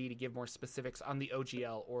 1D&D to give more specifics on the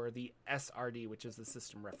OGL or the SRD, which is the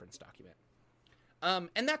system reference document.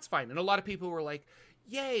 And that's fine. And a lot of people were like,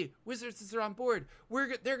 yay, Wizards are on board.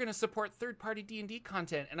 They're going to support third-party D&D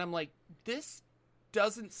content. And I'm like, this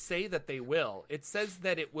doesn't say that they will. It says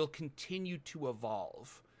that it will continue to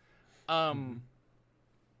evolve. I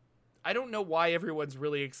don't know why everyone's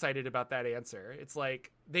really excited about that answer. It's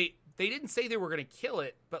like they didn't say they were going to kill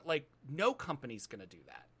it, but like no company's going to do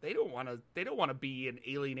that. They don't want to be and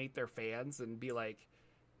alienate their fans and be like,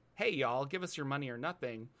 hey, y'all, give us your money or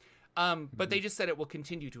nothing. But they just said it will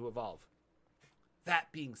continue to evolve.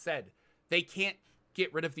 That being said, they can't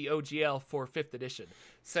get rid of the OGL for 5th edition.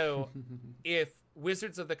 So if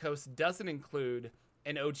Wizards of the Coast doesn't include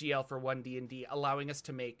an OGL for 1D&D, allowing us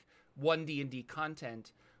to make 1D&D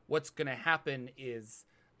content, what's going to happen is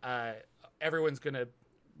everyone's going to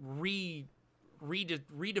redefine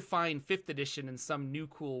 5th edition in some new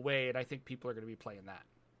cool way, and I think people are going to be playing that.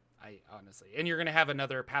 Honestly. And you're going to have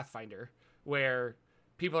another Pathfinder where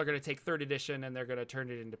people are going to take 3rd edition and they're going to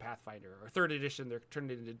turn it into Pathfinder, or 3rd edition they're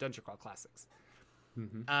turning it into Dungeon Crawl Classics.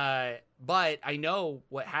 But I know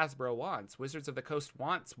what Hasbro wants. Wizards of the Coast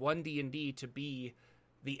wants 1D&D to be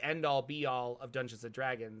the end-all be-all of Dungeons &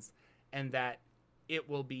 Dragons, and that it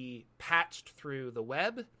will be patched through the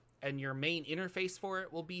web, and your main interface for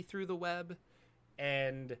it will be through the web,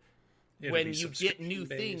 and when you get new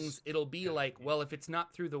things, it'll be like, well, if it's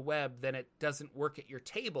not through the web, then it doesn't work at your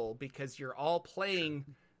table because you're all playing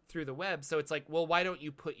through the web. So it's like, well, why don't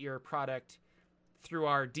you put your product through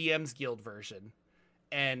our DM's Guild version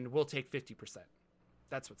and we'll take 50%.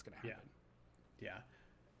 That's what's going to happen. Yeah.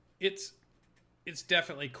 It's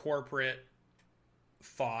definitely corporate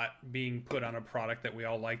thought being put on a product that we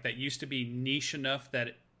all like that used to be niche enough that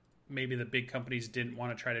maybe the big companies didn't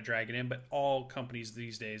want to try to drag it in, but all companies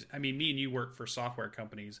these days, I mean, me and you work for software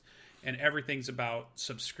companies and everything's about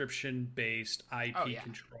subscription-based IP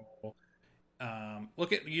control.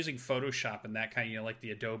 Look at using Photoshop and that kind of, like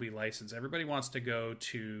the Adobe license. Everybody wants to go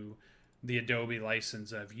to the Adobe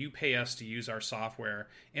license of you pay us to use our software.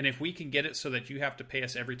 And if we can get it so that you have to pay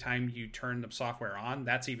us every time you turn the software on,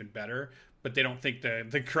 that's even better. But they don't think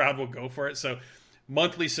the crowd will go for it. So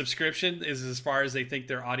monthly subscription is as far as they think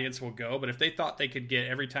their audience will go. But if they thought they could get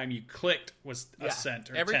every time you clicked was a cent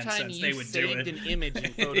or every 10 time cents, you they would do it. saved an image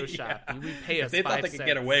in Photoshop, you would pay us 5 cents. If they thought they could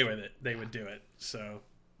get away with it, they would do it. So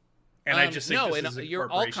And I just think no, this and is a all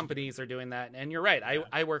corporation. companies are doing that, and you're right. Yeah.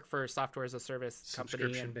 I work for a software as a service company,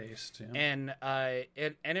 Subscription based.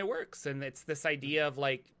 Yeah. and it works. And it's this idea of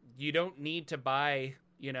like you don't need to buy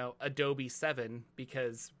Adobe 7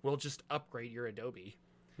 because we'll just upgrade your Adobe.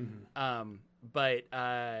 Mm-hmm.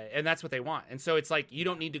 And that's what they want. And so it's like you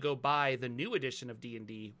don't need to go buy the new edition of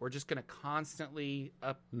D&D. We're just going to constantly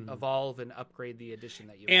evolve and upgrade the edition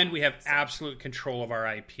that you and want. we have absolute control of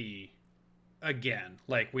our IP. Again,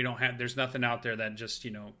 like we don't have. There's nothing out there that just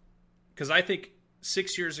because I think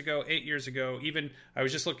 6 years ago, 8 years ago, even I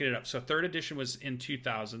was just looking it up. So third edition was in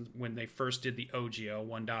 2000 when they first did the OGO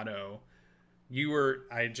 1.0.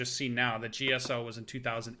 I just see now that GSO was in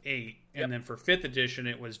 2008, and then for fifth edition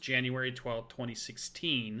it was January 12th,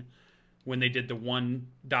 2016, when they did the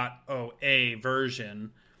 1.0A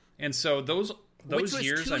version. And so those Which was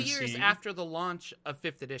years 2 I'm years seeing after the launch of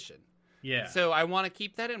fifth edition. Yeah. So I want to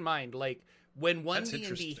keep that in mind. Like when That's 1D&D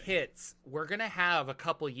interesting. hits, we're gonna have a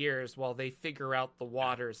couple years while they figure out the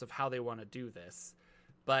waters of how they want to do this.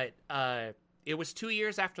 But it was 2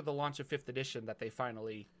 years after the launch of fifth edition that they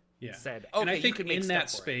finally said, "Okay, and I think you can make in stuff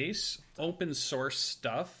that for it." space, open source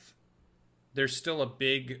stuff, there's still a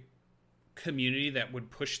big community that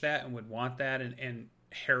would push that and would want that and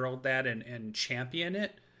herald that and champion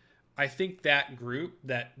it. I think that group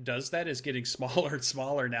that does that is getting smaller and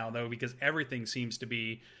smaller now, though, because everything seems to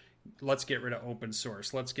be, let's get rid of open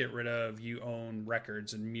source. Let's get rid of you own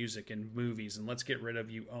records and music and movies, and let's get rid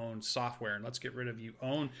of you own software, and let's get rid of you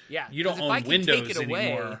own. Yeah, you don't 'cause if I own can Windows take it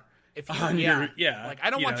away, anymore. If you, on yeah, your, yeah, like I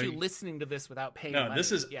don't want know, you listening to this without paying No, money.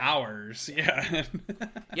 this is ours. Yeah.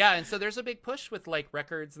 Yeah, and so there's a big push with like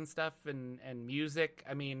records and stuff and music.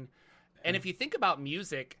 I mean, and if you think about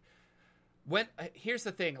music, here's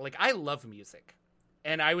the thing, like I love music.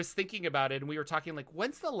 And I was thinking about it and we were talking like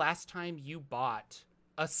when's the last time you bought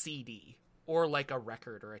a CD or like a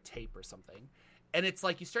record or a tape or something? And it's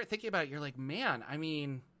like you start thinking about it, you're like, "Man, I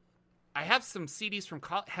mean, I have some CDs from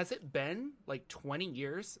college. Has it been like 20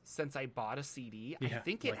 years since I bought a CD? Yeah, I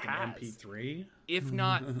think it like has. an MP3, if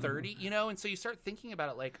not 30, and so you start thinking about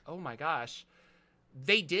it like, oh my gosh,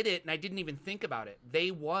 they did it and I didn't even think about it.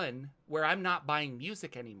 They won where I'm not buying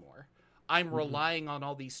music anymore. I'm relying on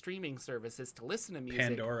all these streaming services to listen to music.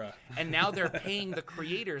 Pandora. And now they're paying the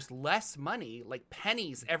creators less money, like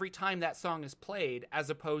pennies every time that song is played, as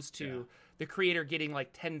opposed to the creator getting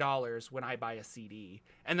like $10 when I buy a CD.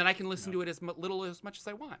 And then I can listen to it as little as much as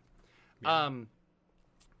I want. Yeah.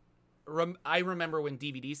 I remember when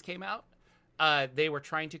DVDs came out, they were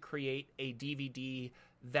trying to create a DVD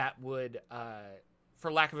that would, for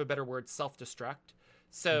lack of a better word, self-destruct.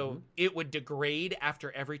 So it would degrade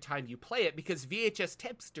after every time you play it because VHS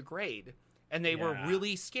tapes degrade. And they were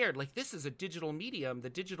really scared. Like, this is a digital medium. The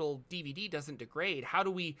digital DVD doesn't degrade. How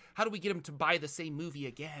do we get them to buy the same movie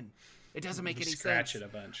again? It doesn't make any sense. Scratch it a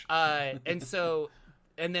bunch. And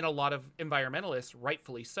then a lot of environmentalists,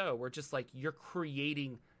 rightfully so, were just like, you're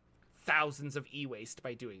creating thousands of e-waste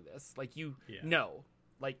by doing this. Like, no.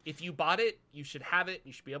 Like, if you bought it, you should have it.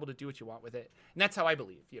 You should be able to do what you want with it. And that's how I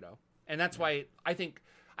believe, And that's why I think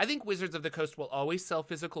Wizards of the Coast will always sell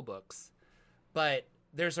physical books, but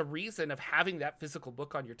there's a reason of having that physical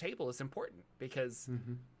book on your table is important because,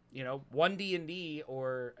 one D&D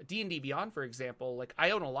or D&D Beyond, for example, like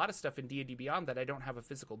I own a lot of stuff in D&D Beyond that I don't have a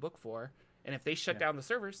physical book for. And if they shut down the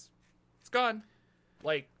servers, it's gone.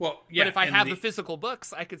 Like, but if I have the physical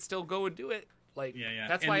books, I could still go and do it. Like,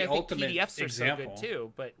 that's why I think PDFs are so good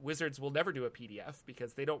too. But Wizards will never do a PDF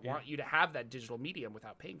because they don't want you to have that digital medium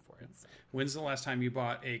without paying for it. So. When's the last time you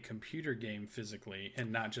bought a computer game physically and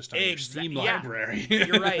not just on your Steam library?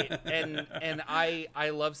 You're right. And I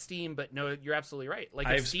love Steam, but no, you're absolutely right. Like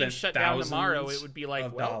if Steam shut down tomorrow, it would be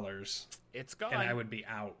like, dollars. It's gone. And I would be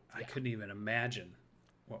out. I couldn't even imagine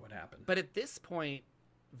what would happen. But at this point,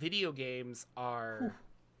 video games are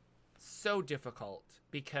so difficult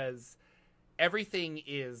because everything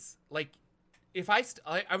is like, if I'm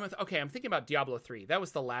thinking about Diablo 3. That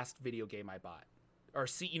was the last video game I bought, or a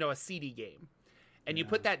CD game, and you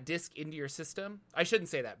put that disc into your system. I shouldn't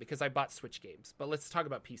say that because I bought Switch games, but let's talk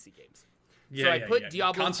about PC games. So I put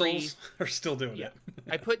Diablo Consoles 3 are still doing it.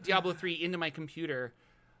 I put Diablo 3 into my computer.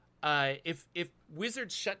 If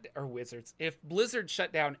Blizzard shut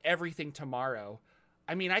down everything tomorrow,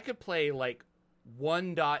 I mean, I could play like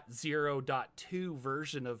 1.0.2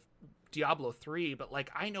 version of Diablo 3, but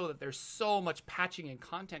like I know that there's so much patching and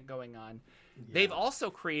content going on. They've also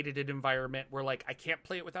created an environment where like I can't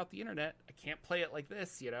play it without the internet. I can't play it like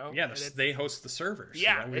this, they host the servers.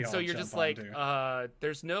 And so you're just like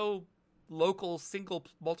there's no local single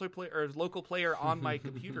multiplayer or local player on my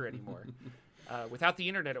computer anymore. Without the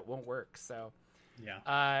internet it won't work. So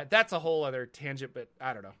Yeah. That's a whole other tangent, but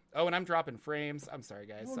I don't know. Oh, and I'm dropping frames. I'm sorry,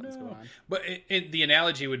 guys. Something's going on. But the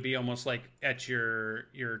analogy would be almost like at your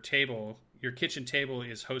table, your kitchen table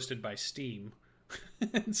is hosted by Steam.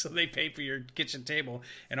 So they pay for your kitchen table,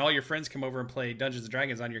 and all your friends come over and play Dungeons and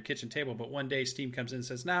Dragons on your kitchen table. But one day Steam comes in and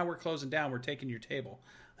says, "Nah, we're closing down. We're taking your table."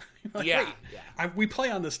 Like, yeah. We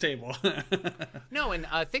play on this table. No, and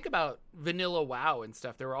think about Vanilla WoW and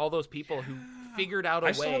stuff. There were all those people who figured out a way.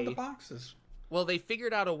 I still have the boxes. Well, they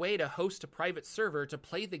figured out a way to host a private server to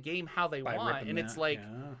play the game how they want, and it's like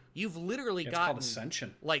you've literally gotten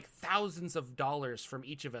like thousands of dollars from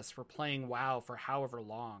each of us for playing WoW for however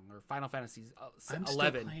long, or Final Fantasy 11. I'm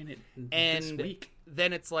still playing it this week.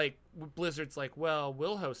 Then it's like Blizzard's like, well,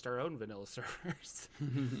 we'll host our own vanilla servers,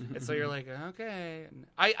 and so you're like, okay, and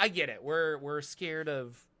I get it. We're scared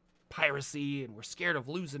of piracy and we're scared of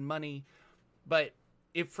losing money, but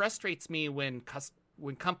it frustrates me when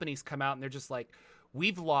companies come out and they're just like,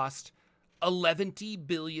 we've lost $11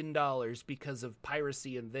 billion because of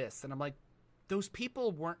piracy and this. And I'm like, those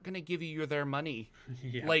people weren't going to give you their money.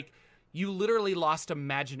 Yeah. Like, you literally lost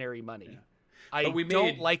imaginary money. Yeah. I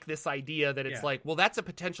don't like this idea that it's like, well, that's a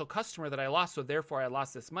potential customer that I lost, so therefore I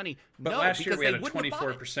lost this money. But last year we had a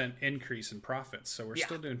 24% increase in profits, so we're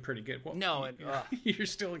still doing pretty good. Well, no, you're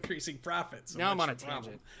still increasing profits. So now I'm on a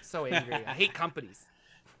tangent. So angry. I hate companies.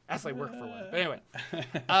 That's like work for one. But anyway,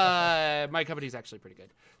 my company's actually pretty good.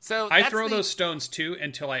 So I throw those stones too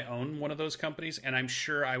until I own one of those companies, and I'm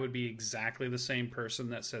sure I would be exactly the same person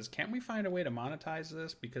that says, "Can't we find a way to monetize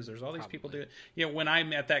this?" Because there's all these people do it. You know, when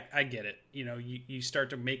I'm at that, I get it. You know, you start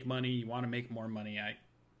to make money, you want to make more money.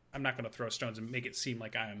 I'm not going to throw stones and make it seem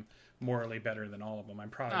like I'm morally better than all of them. I'm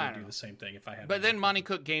probably going to do the same thing if I had. But then Monty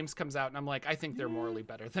Cook Games comes out, and I'm like, I think they're morally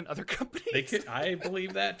better than other companies. I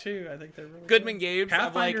believe that too. I think they're really Goodman Games.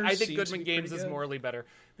 I'm like, I think Goodman Games is morally better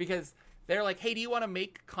because they're like, hey, do you want to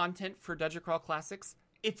make content for Dungeon Crawl Classics?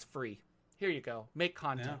 It's free. Here you go. Make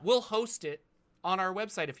content. Yeah. We'll host it on our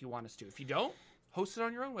website if you want us to. If you don't, host it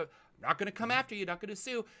on your own web. I'm not going to come after you. Not going to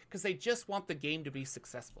sue because they just want the game to be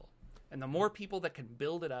successful. And the more people that can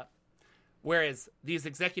build it up. Whereas these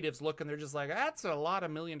executives look and they're just like, that's a lot of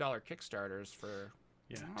 $1 million Kickstarters for.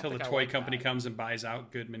 Yeah, until the toy company comes and buys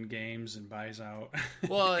out Goodman Games and buys out.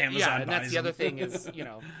 Well, Amazon and that's the other thing is, you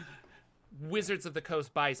know, Wizards of the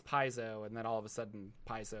Coast buys Paizo, and then all of a sudden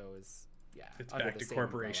Paizo is it's back to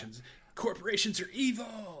corporations. Umbrella. Corporations are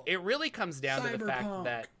evil. It really comes down to the fact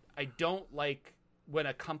that I don't like when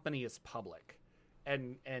a company is public.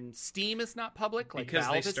 And Steam is not public, like because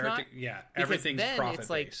Valve is not. Everything's then profit it's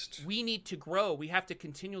like based. We need to grow. We have to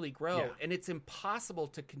continually grow, and it's impossible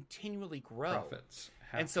to continually grow. Profits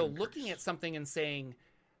and so, looking at something and saying,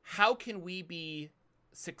 how can we be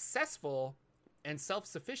successful and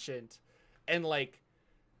self-sufficient, and like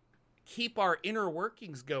keep our inner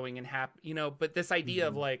workings going and happy, you know? But this idea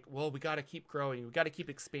of like, well, we got to keep growing, we got to keep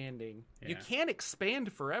expanding. Yeah. You can't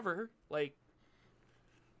expand forever, like.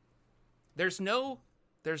 There's no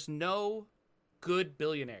good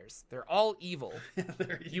billionaires. They're all evil.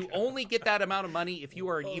 You only get that amount of money if you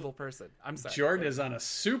are an evil person. I'm sorry. Jordan is on a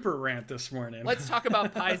super rant this morning. Let's talk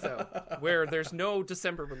about Paizo, where there's no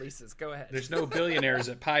December releases. Go ahead. There's no billionaires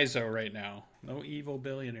at Paizo right now. No evil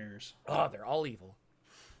billionaires. Oh, they're all evil.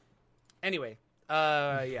 Anyway,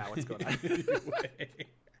 what's going on?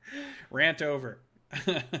 Rant over.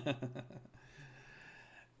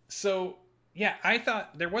 So... yeah, I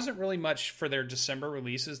thought there wasn't really much for their December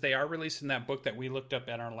releases. They are releasing that book that we looked up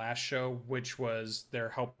at our last show, which was they're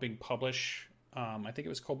helping publish. I think it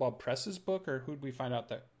was Cobalt Press's book, or who did we find out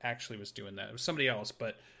that actually was doing that? It was somebody else,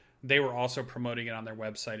 but they were also promoting it on their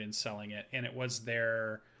website and selling it. And it was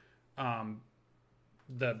their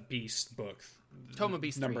the Beast book. Tome of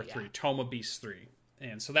Beast number 3. Tome of Beast 3.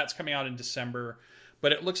 And so that's coming out in December.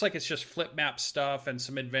 But it looks like it's just flip map stuff and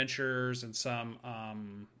some adventures and some...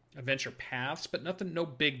 adventure paths, but no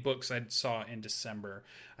big books I saw in December.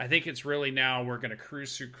 I think it's really now we're going to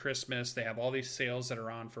cruise through Christmas. They have all these sales that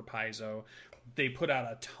are on for Paizo. They put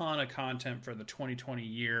out a ton of content for the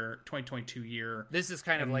 2022 year. This is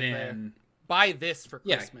kind of like buy this for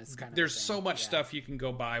Christmas kind of there's so much stuff you can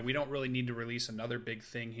go buy. We don't really need to release another big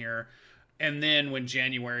thing here. And then when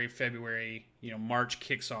January, February, March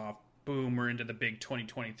kicks off, boom, we're into the big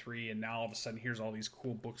 2023, and now all of a sudden here's all these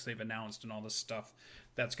cool books they've announced and all this stuff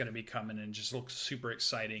that's going to be coming and just looks super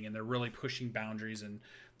exciting, and they're really pushing boundaries, and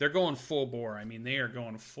they're going full bore. I mean, they are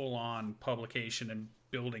going full on publication and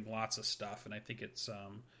building lots of stuff, and I think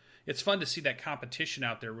it's fun to see that competition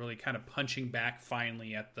out there really kind of punching back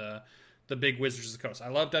finally at the big Wizards of the Coast. I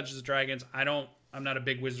love Dungeons and Dragons. I'm not a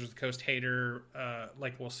big Wizards of the Coast hater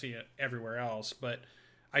like we'll see it everywhere else, but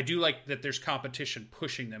I do like that there's competition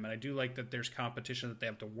pushing them, and I do like that there's competition that they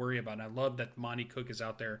have to worry about. And I love that Monty Cook is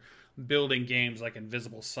out there building games like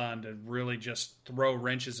Invisible Sun to really just throw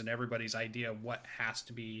wrenches in everybody's idea of what has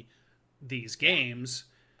to be these games.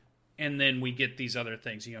 And then we get these other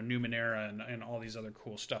things, Numenera and all these other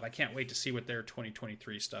cool stuff. I can't wait to see what their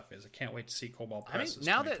 2023 stuff is. I can't wait to see Cobalt Press's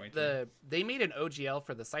now that they made an OGL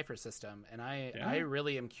for the Cypher system, and I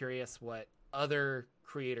really am curious what other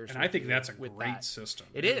creators. And I think that's a great system.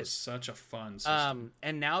 It is such a fun system.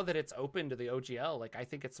 And now that it's open to the OGL, like I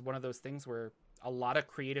think it's one of those things where a lot of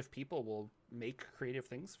creative people will make creative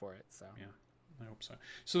things for it. So yeah, I hope so.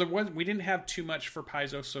 So we didn't have too much for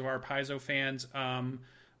Paizo. So our Paizo fans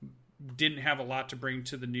didn't have a lot to bring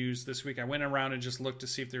to the news this week. I went around and just looked to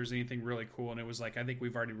see if there was anything really cool, and it was like, I think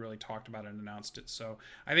we've already really talked about it and announced it. So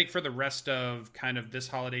I think for the rest of kind of this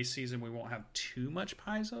holiday season, we won't have too much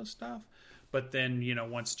Paizo stuff. But then,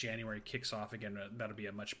 once January kicks off again, that'll be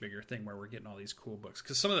a much bigger thing where we're getting all these cool books.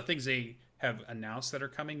 Because some of the things they have announced that are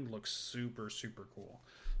coming look super, super cool.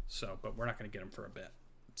 So, but we're not going to get them for a bit.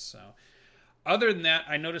 So, other than that,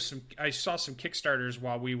 I saw some Kickstarters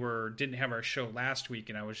while we didn't have our show last week,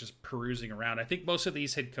 and I was just perusing around. I think most of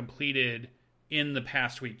these had completed in the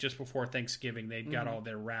past week, just before Thanksgiving. They'd got all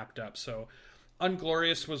their wrapped up. So,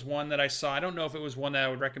 Unglorious was one that I saw. I don't know if it was one that I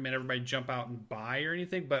would recommend everybody jump out and buy or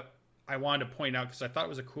anything, but I wanted to point out because I thought it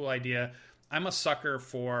was a cool idea. I'm a sucker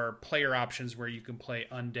for player options where you can play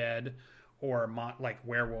undead or like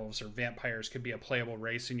werewolves or vampires could be a playable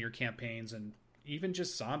race in your campaigns, and even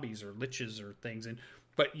just zombies or liches or things.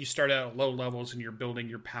 But you start out at low levels and you're building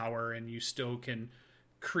your power, and you still can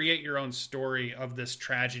create your own story of this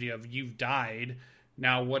tragedy of you've died.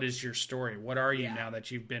 Now, what is your story? What are you now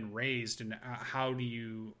that you've been raised, and how do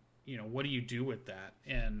you, what do you do with that?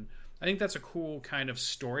 And I think that's a cool kind of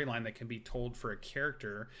storyline that can be told for a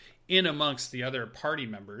character in amongst the other party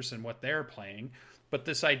members and what they're playing. But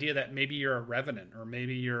this idea that maybe you're a revenant, or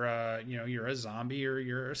maybe you're a zombie, or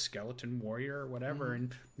you're a skeleton warrior or whatever,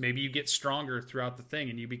 and maybe you get stronger throughout the thing,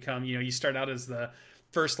 and you become, you start out as the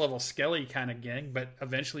first level skelly kind of gang, but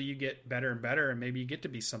eventually you get better and better, and maybe you get to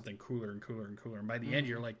be something cooler and cooler and cooler, and by the end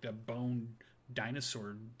you're like the bone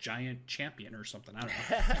dinosaur giant champion or something. I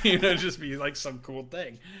don't know. Just be like some cool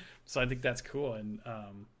thing. So I think that's cool. And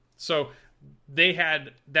so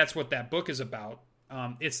that's what that book is about.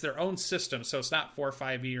 It's their own system, so it's not 4 or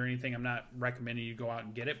 5e or anything. I'm not recommending you go out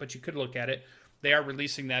and get it, but you could look at it. They are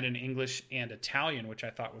releasing that in English and Italian, which I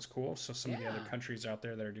thought was cool. So some of the other countries out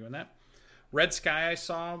there that are doing that. Red Sky I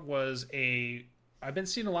saw was I've been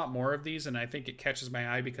seeing a lot more of these, and I think it catches my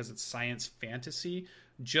eye because it's science fantasy,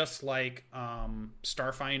 just like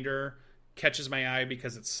Starfinder catches my eye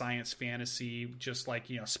because it's science fantasy, just like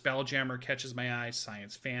Spelljammer catches my eye,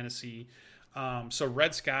 science fantasy. So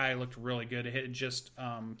Red Sky looked really good. It had just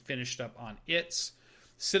finished up on its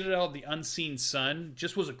Citadel of the Unseen Sun.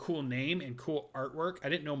 Just was a cool name and cool artwork. I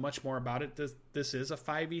didn't know much more about it. This is a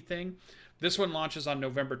 5e thing. This one launches on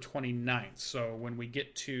November 29th. So when we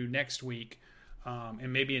get to next week,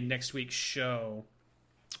 and maybe in next week's show,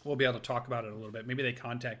 we'll be able to talk about it a little bit. Maybe they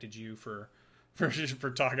contacted you for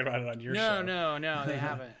talking about it on your show. No, they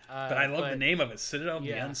haven't. But I love the name of it, Citadel of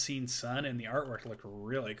the Unseen Sun, and the artwork looked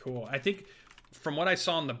really cool. I think from what I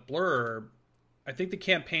saw in the blurb, I think the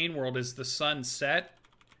campaign world is the sun set,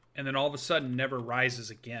 and then all of a sudden never rises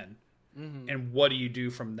again. Mm-hmm. And what do you do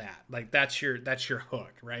from that? Like that's your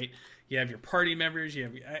hook, right? You have your party members.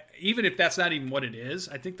 Even if that's not even what it is,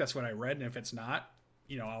 I think that's what I read. And if it's not,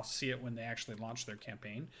 I'll see it when they actually launch their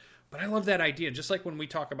campaign. But I love that idea. Just like when we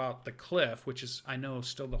talk about The Cliff, which is, I know,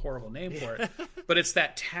 still the horrible name for it. But it's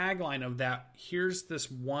that tagline of that, here's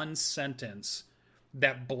this one sentence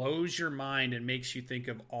that blows your mind and makes you think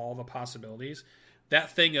of all the possibilities.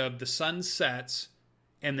 That thing of the sun sets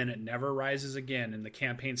and then it never rises again, and the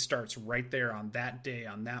campaign starts right there on that day,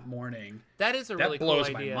 on that morning. That is a really cool idea.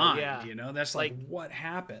 That blows my mind, That's like what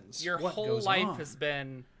happens? Your whole life has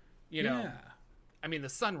been, I mean, the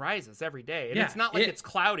sun rises every day, and it's not like it's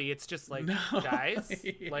cloudy. It's just like, guys,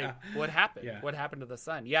 like what happened? Yeah. What happened to the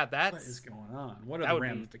sun? Yeah, what is going on? What are the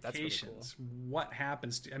ramifications? Really cool. What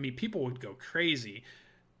happens? People would go crazy.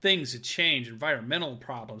 Things would change. Environmental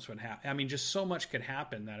problems would happen. I mean, just so much could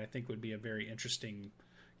happen that I think would be a very interesting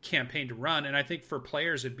campaign to run, and I think for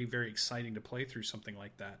players it'd be very exciting to play through something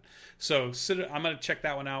like that. So I'm going to check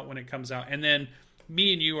that one out when it comes out. And then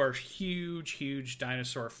me and you are huge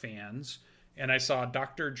dinosaur fans, and I saw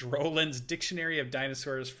Dr. Drolin's Dictionary of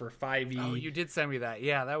Dinosaurs for 5e. Oh, you did send me that.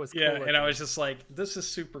 Yeah, that was cool. Yeah, and I was just like, this is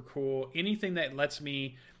super cool. Anything that lets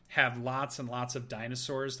me have lots and lots of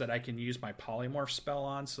dinosaurs that I can use my polymorph spell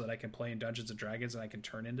on so that I can play in Dungeons and Dragons and I can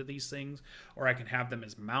turn into these things, or I can have them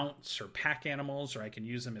as mounts or pack animals, or I can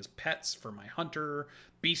use them as pets for my hunter,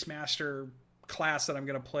 beastmaster class that I'm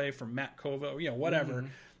going to play from Matt Kovo, whatever.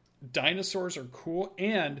 Dinosaurs are cool.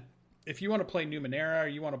 And if you want to play Numenera or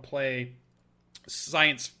you want to play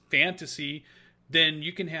science fantasy, then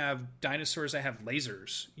you can have dinosaurs that have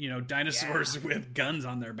lasers, dinosaurs with guns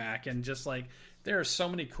on their back. And just like, there are so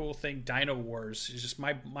many cool things. Dino Wars is just,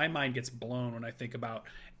 my mind gets blown when I think about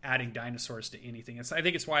adding dinosaurs to anything. I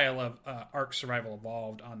think it's why I love Ark Survival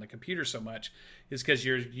Evolved on the computer so much, is because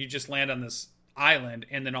you just land on this island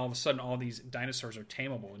and then all of a sudden all these dinosaurs are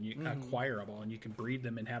tameable and acquirable, and you can breed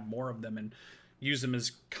them and have more of them and use them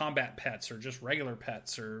as combat pets or just regular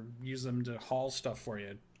pets, or use them to haul stuff for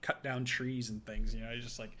you, cut down trees and things. It's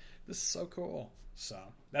just like, this is so cool. So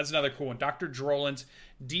that's another cool one. Dr. Drolins,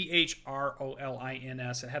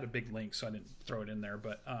 Drolins. It had a big link, so I didn't throw it in there.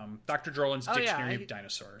 But Dr. Drolins' Dictionary of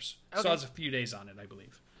Dinosaurs. Okay. So I was a few days on it, I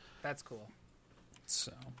believe. That's cool.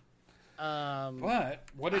 So, but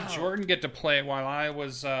what did Jordan get to play while I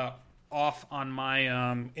was off on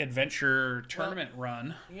my adventure tournament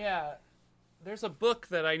run? Yeah, there's a book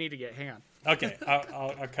that I need to get. Hang on. Okay,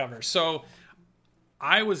 I'll cover. So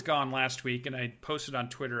I was gone last week, and I posted on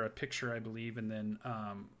Twitter a picture, I believe, and then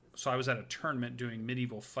so I was at a tournament doing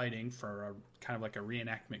medieval fighting for a kind of like a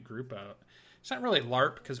reenactment group. It's not really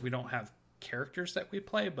LARP because we don't have characters that we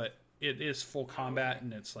play, but it is full combat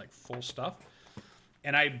and it's like full stuff.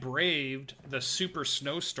 And I braved the super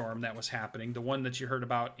snowstorm that was happening. The one that you heard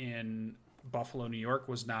about in Buffalo, New York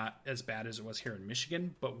was not as bad as it was here in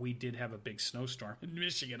Michigan, but we did have a big snowstorm in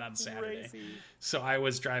Michigan on Saturday. Crazy. So I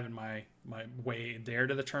was driving my way there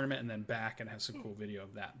to the tournament and then back, and have some cool video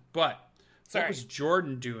of that. But what was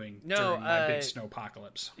Jordan doing during my big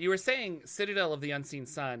snowpocalypse? You were saying Citadel of the Unseen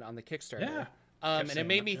Sun on the Kickstarter. Yeah. And it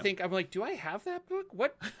made me think, I'm like, do I have that book?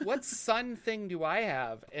 What sun thing do I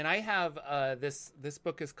have? And I have this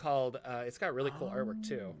book is called, it's got really cool artwork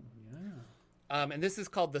too. And this is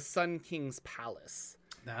called The Sun King's Palace.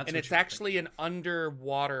 And it's actually an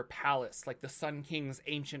underwater palace. Like the Sun King's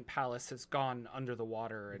ancient palace has gone under the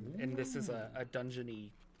water. And this is a dungeony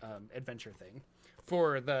adventure thing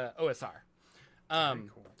for the OSR.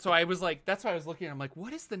 Cool. So I was like, that's why I was looking. I'm like,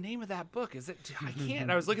 what is the name of that book? Is it? I can't.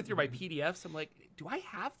 And I was looking through my PDFs. I'm like, do I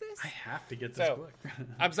have this? I have to get this book.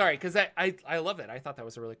 I'm sorry, because I love it. I thought that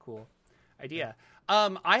was a really cool idea.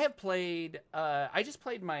 I have played. I just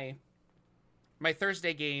played my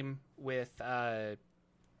Thursday game with my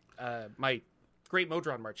Great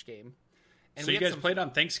Modron March game. And so you guys played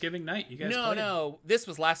on Thanksgiving night? You guys played? No. This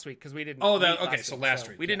was last week because we didn't. Oh, okay. So last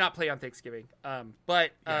week we did not play on Thanksgiving.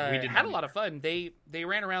 But we had a lot of fun. They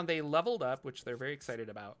ran around. They leveled up, which they're very excited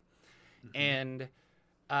about, and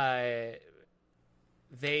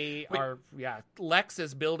Lex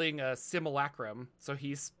is building a simulacrum, so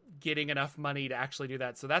he's getting enough money to actually do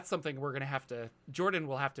that. So that's something we're gonna have to. Jordan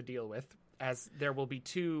will have to deal with, as there will be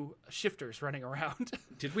 2 shifters running around.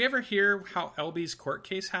 Did we ever hear how LB's court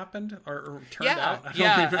case happened or turned out? I don't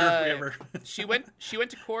remember if we ever. She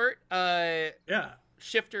went to court.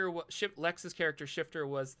 Lex's character Shifter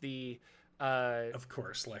was the of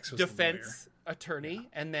course Lex was defense attorney,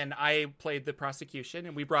 and then I played the prosecution,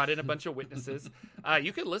 and we brought in a bunch of witnesses.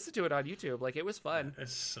 You can listen to it on YouTube. Like, it was fun.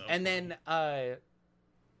 It's so and fun. Then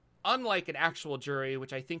unlike an actual jury,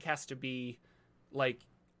 which I think has to be like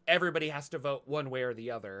everybody has to vote one way or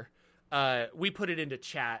the other, we put it into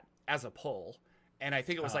chat as a poll, and I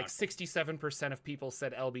think it was like 67% of people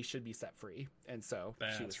said LB should be set free, and so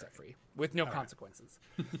she was set free with no consequences.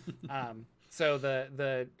 So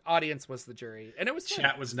the audience was the jury, and it was fun.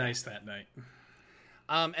 Chat was nice that night.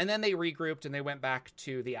 And then they regrouped and they went back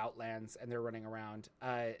to the Outlands, and they're running around.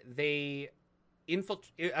 Another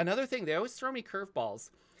thing, they always throw me curveballs.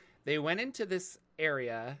 They went into this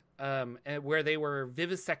area where they were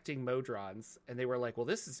vivisecting Modrons, and they were like, well,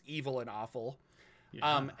 this is evil and awful.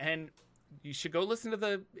 Yeah. And you should go listen to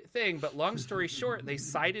the thing. But long story short, they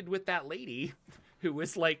sided with that lady who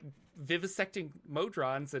was like vivisecting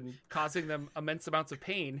Modrons and causing them immense amounts of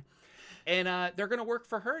pain. And they're going to work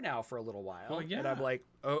for her now for a little while. Well, yeah. And I'm like,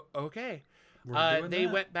 oh, okay. They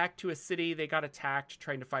went back to a city. They got attacked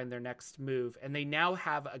trying to find their next move. And they now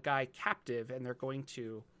have a guy captive, and they're going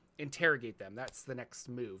to interrogate them. That's the next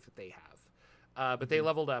move that they have. But they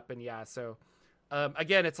leveled up, and so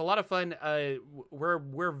again, it's a lot of fun.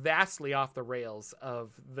 We're vastly off the rails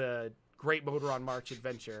of the Great Modron March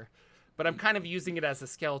adventure, but I'm kind of using it as a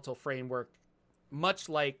skeletal framework, much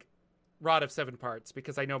like Rod of Seven Parts,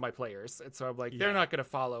 because I know my players, and so I'm like, they're not going to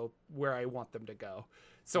follow where I want them to go.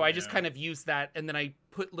 So I just Yeah. kind of use that, and then I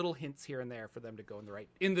put little hints here and there for them to go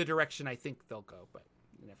in the direction I think they'll go, but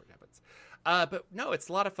it never happens. But no, it's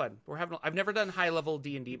a lot of fun. I've never done high level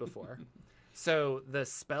D&D before, so the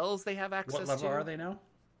spells they have access to. What level are they now?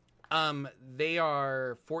 They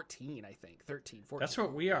are 14, I think, 13, 14. That's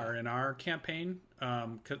what we are in our campaign.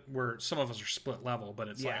 Where some of us are split level, but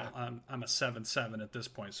it's Yeah. like I'm a 7/7 at this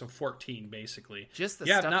point, so 14 basically. Just the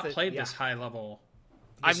I've stuff not that- played yeah. this high level.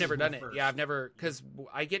 I've This never is my done it. first. Yeah, I've never, because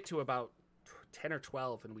I get to about 10 or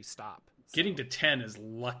 12 and we stop. So, Getting to 10 is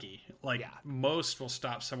lucky. Like Yeah. most will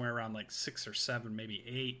stop somewhere around like 6 or 7, maybe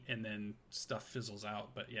 8, and then stuff fizzles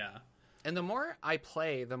out. But yeah, and the more I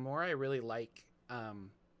play, the more I really like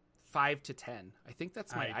 5 to 10. I think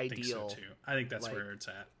that's my I ideal. think so too. I think that's like- where it's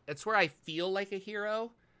at. It's where I feel like a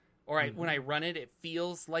hero, or when I run it, it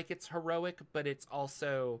feels like it's heroic, but it's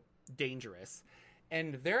also dangerous.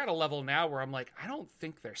 And they're at a level now where I'm like, I don't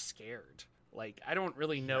think they're scared. Like, I don't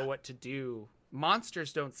really know what to do.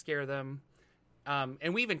 Monsters don't scare them.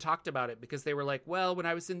 And we even talked about it because they were like, well, when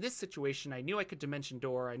I was in this situation, I knew I could dimension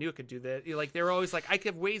door. I knew I could do that. Like, they were always like, I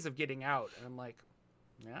have ways of getting out. And I'm like,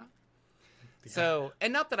 yeah. So,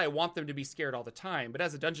 and not that I want them to be scared all the time, but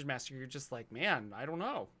as a dungeon master, you're just like, man, I don't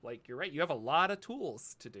know. Like, you're right. You have a lot of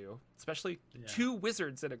tools to do, especially 2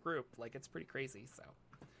 wizards in a group. Like, it's pretty crazy. So,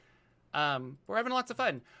 we're having lots of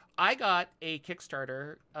fun. I got a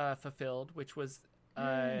Kickstarter fulfilled, which was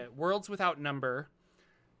Worlds Without Number,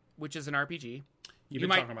 which is an RPG. You've You been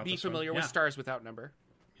might talking about be this one. familiar with Yeah. Stars Without Number.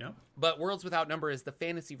 Yep. But Worlds Without Number is the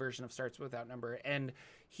fantasy version of Stars Without Number. And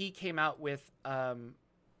he came out with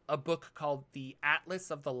a book called The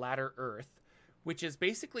Atlas of the Latter Earth, which is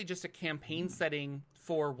basically just a campaign setting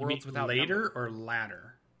for You mean Worlds Without later Number. or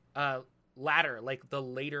ladder? Latter, like the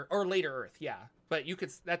later Earth, yeah. But you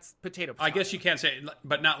could, that's potato. I guess you can't say,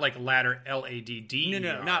 but not like ladder, LADD.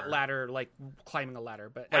 No, not ladder, like climbing a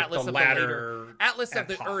ladder, but Like Atlas the of ladder the later, Atlas of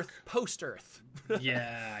the epoch. Earth, post Earth.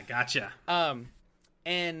 Yeah, gotcha.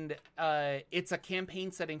 And it's a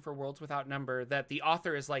campaign setting for Worlds Without Number that the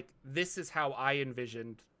author is like, this is how I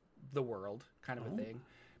envisioned the world, kind of a thing.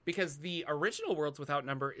 Because the original Worlds Without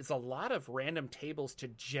Number is a lot of random tables to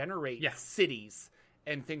generate cities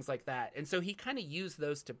and things like that. And so he kind of used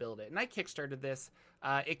those to build it. And I kickstarted this.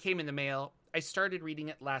 It came in the mail. I started reading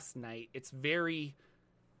it last night. It's very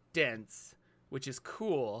dense, which is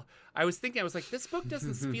cool. I was like, this book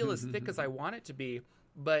doesn't feel as thick as I want it to be.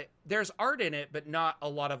 But there's art in it, but not a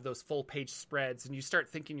lot of those full page spreads. And you start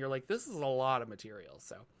thinking, you're like, this is a lot of material.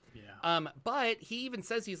 So, but he even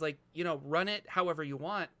says, he's like, run it however you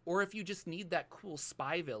want. Or if you just need that cool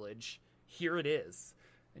spy village, here it is.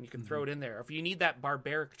 And you can throw it in there. If you need that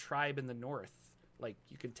barbaric tribe in the north, like,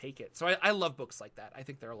 you can take it. So I love books like that. I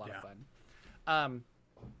think they're a lot of fun.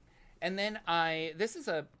 And then I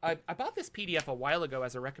bought this PDF a while ago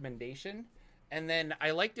as a recommendation. And then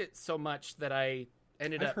I liked it so much that I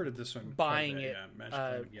ended I've up heard of this one buying quite a bit, it Magic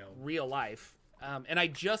Climate Yell. real life. And I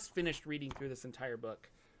just finished reading through this entire book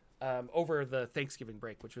over the Thanksgiving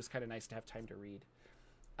break, which was kind of nice to have time to read.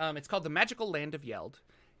 It's called The Magical Land of Yeld.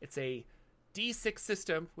 It's a D6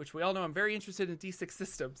 system, which we all know I'm very interested in D6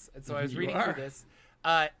 systems. And so I was reading through this.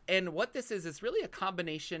 And what this is really a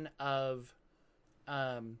combination of,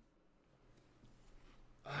 I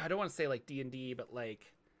don't want to say like D&D, but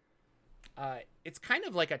like, it's kind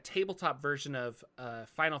of like a tabletop version of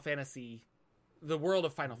Final Fantasy, the world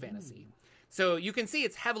of Final Fantasy. So you can see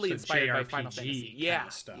it's heavily inspired by Final Fantasy. kind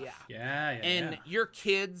of stuff. Yeah. And you're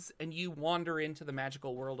kids and you wander into the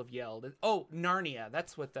magical world of Yeld. Oh, Narnia.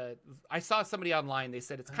 That's what I saw somebody online. They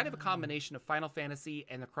said it's kind of a combination of Final Fantasy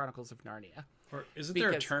and the Chronicles of Narnia. Or isn't there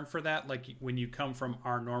a term for that? Like when you come from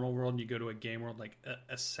our normal world and you go to a game world, like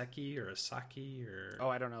a Seki or a Saki or... Oh,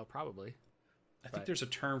 I don't know. Probably. I think there's a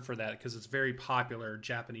term for that because it's very popular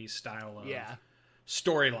Japanese style of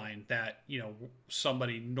storyline that,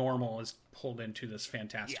 somebody normal is pulled into this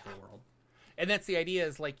fantastical world. And that's the idea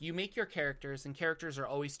is like you make your characters and characters are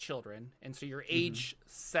always children. And so you're age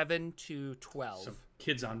 7 to 12. So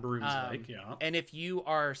kids on brooms, And if you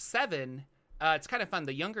are 7, it's kind of fun.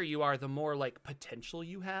 The younger you are, the more like potential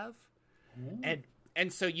you have.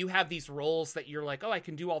 And so you have these roles that you're like, oh, I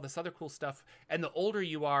can do all this other cool stuff. And the older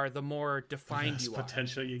you are, the more defined you are.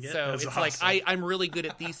 Potential you get. So That's it's awesome. like, I'm really good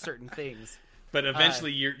at these certain things. But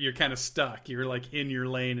eventually you're kind of stuck. You're like in your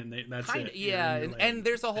lane and that's it. Yeah. And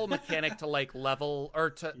there's a whole mechanic to like level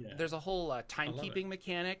or to, there's a whole timekeeping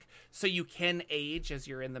mechanic. So you can age as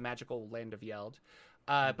you're in the magical land of Yeld.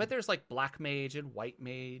 But there's like black mage and white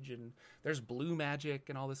mage and there's blue magic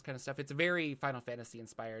and all this kind of stuff. It's very Final Fantasy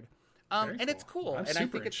inspired. And it's cool. And I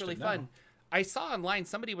think it's really fun. I saw online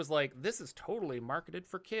somebody was like, "This is totally marketed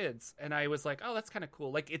for kids," and I was like, "Oh, that's kind of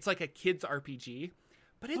cool." Like it's like a kids RPG,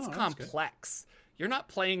 but it's complex. You're not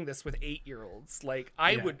playing this with 8-year-olds. Like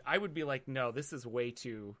I would be like, "No, this is way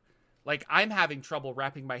too." Like I'm having trouble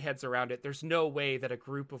wrapping my heads around it. There's no way that a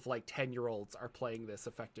group of like 10-year-olds are playing this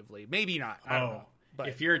effectively. Maybe not. I don't know. But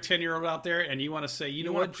if you're a 10-year-old out there and you want to say, you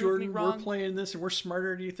know what, Jordan, we're playing this and we're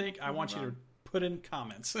smarter, do you think? I want you to put in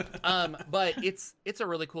comments. But it's a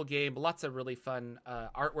really cool game. Lots of really fun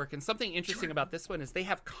artwork. And something interesting about this one is they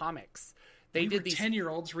have comics. They did these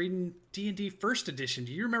 10-year-olds reading D&D First Edition.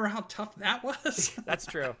 Do you remember how tough that was? That's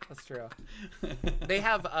true. They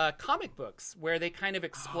have comic books where they kind of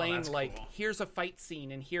explain like, cool. Here's a fight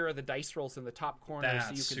scene and here are the dice rolls in the top corner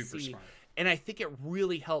so you can see. Smart. And I think it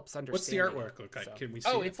really helps understand. What's the artwork look like? So. Can we see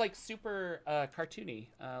it's like super cartoony.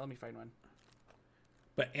 Let me find one.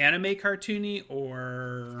 But anime cartoony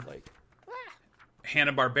or like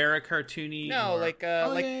Hanna-Barbera cartoony? No, like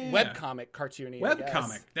webcomic cartoony.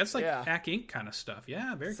 Webcomic. That's like Hack Inc. kind of stuff.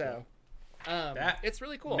 Yeah, very cool. It's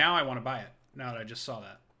really cool. Now I want to buy it. Now that I just saw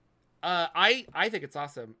that. I think it's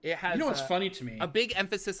awesome. It has, you know what's funny to me? A big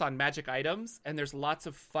emphasis on magic items, and there's lots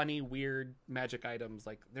of funny, weird magic items.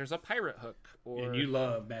 Like there's a pirate hook, and you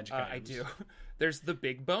love magic items. I do. There's the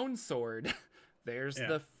big bone sword. There's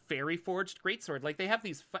the fairy forged greatsword. Like they have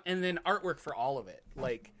these, and then artwork for all of it.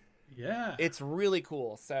 Like, it's really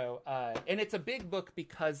cool. So, and it's a big book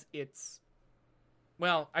because it's,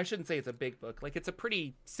 well, I shouldn't say it's a big book. Like it's a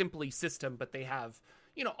pretty simply system, but they have,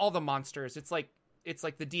 all the monsters. It's like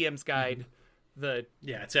the DM's guide,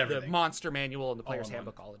 it's everything. The monster manual, and the player's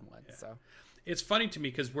handbook all in one. Yeah. So it's funny to me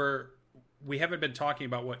because we haven't been talking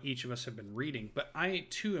about what each of us have been reading, but I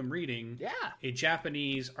too am reading a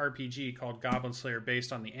Japanese RPG called Goblin Slayer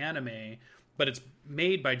based on the anime, but it's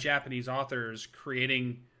made by Japanese authors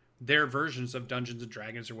creating their versions of Dungeons and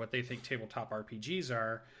Dragons or what they think tabletop RPGs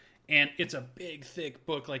are. And it's a big, thick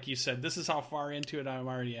book, like you said. This is how far into it I'm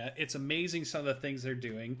already at. It's amazing some of the things they're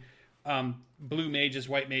doing. Blue mages,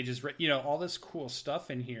 white mages, all this cool stuff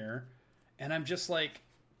in here. And I'm just like,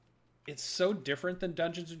 it's so different than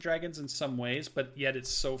Dungeons and Dragons in some ways, but yet it's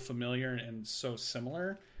so familiar and so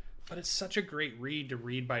similar. But it's such a great read to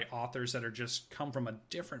read by authors that are just come from a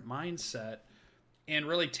different mindset and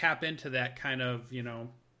really tap into that kind of,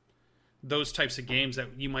 those types of games that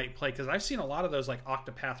you might play. Because I've seen a lot of those like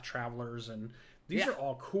Octopath Travelers, and these are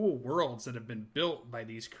all cool worlds that have been built by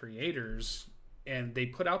these creators. And they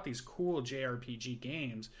put out these cool JRPG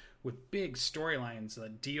games with big storylines,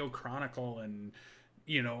 like Dio Chronicle and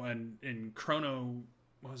Chrono,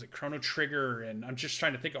 what was it, Chrono Trigger, and I'm just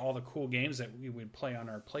trying to think of all the cool games that we would play on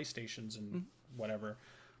our PlayStations and whatever.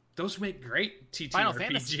 Those make great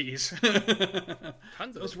TTRPGs.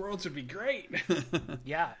 Tons of those worlds would be great.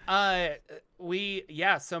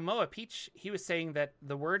 So Moa Peach, he was saying that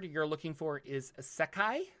the word you're looking for is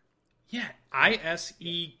isekai. Yeah,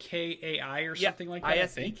 Isekai or something like that.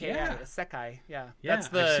 Isekai, isekai. Yeah, that's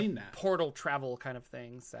the I've seen that. Portal travel kind of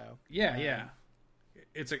thing. So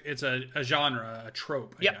it's a genre, a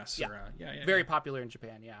trope, I guess. Very popular in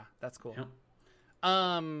Japan. Yeah, that's cool. Yep.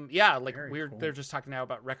 They're just talking now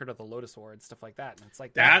about Record of the Lotus War and stuff like that, and it's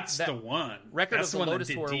like that's the one. Record of the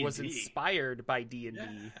Lotus War was inspired by D&D,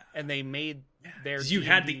 and they made their. You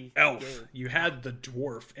had the elf, you had the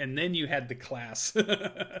dwarf, and then you had the class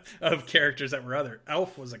of characters that were other.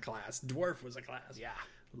 Elf was a class, dwarf was a class. Yeah,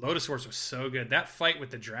 Lotus Wars was so good. That fight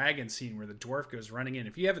with the dragon scene where the dwarf goes running in.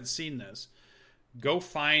 If you haven't seen this, go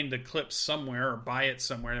find the clip somewhere or buy it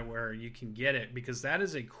somewhere where you can get it, because that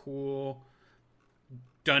is a cool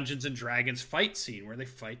Dungeons and Dragons fight scene where they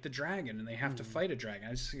fight the dragon and they have to fight a dragon.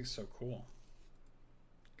 I just think it's so cool.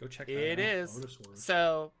 Go check that out. It is.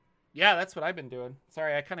 So, that's what I've been doing.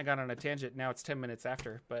 Sorry, I kind of got on a tangent. Now it's 10 minutes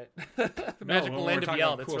after, but Magical Land of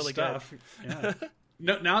Yeld, it's really stuff. Good. Yeah.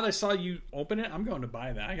 No, now that I saw you open it, I'm going to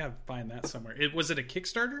buy that. I got to find that somewhere. Was it a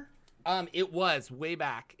Kickstarter? It was way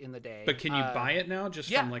back in the day. But can you buy it now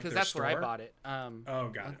just from like their that's store? Where I bought it.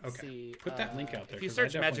 God. Okay. See, put that link out there. If you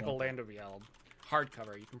search Magical Land of Yeld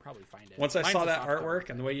hardcover, you can probably find it. Once I saw that artwork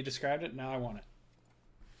and the way you described it, now I want it.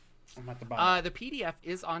 I'm at the bottom. The PDF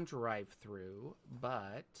is on drive-through,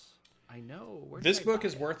 but I know where this book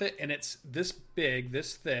is worth it, and it's this big,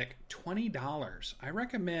 this thick, $20. I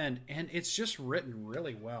recommend, and it's just written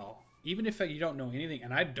really well. Even if you don't know anything,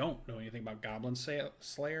 and I don't know anything about Goblin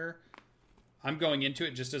Slayer, I'm going into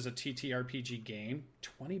it just as a TTRPG game.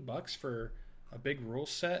 $20 for a big rule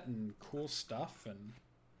set and cool stuff, and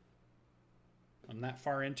I'm that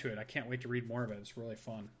far into it. I can't wait to read more of it. It's really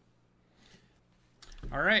fun.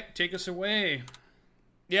 All right, take us away.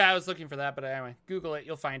 Yeah, I was looking for that, but anyway, Google it.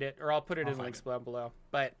 You'll find it, or I'll put it in links below.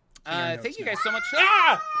 But Thank you guys so much.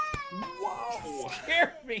 Ah! Whoa!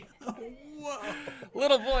 Scared me. Whoa!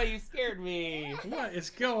 Little boy, you scared me. What is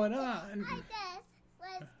going on?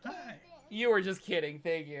 Hi. You were just kidding.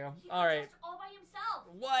 Thank you. All right. All by himself.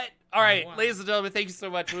 What? All right, Wow. ladies and gentlemen, thank you so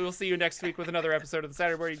much. We will see you next week with another episode of the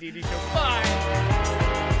Saturday Morning D&D Show. Bye.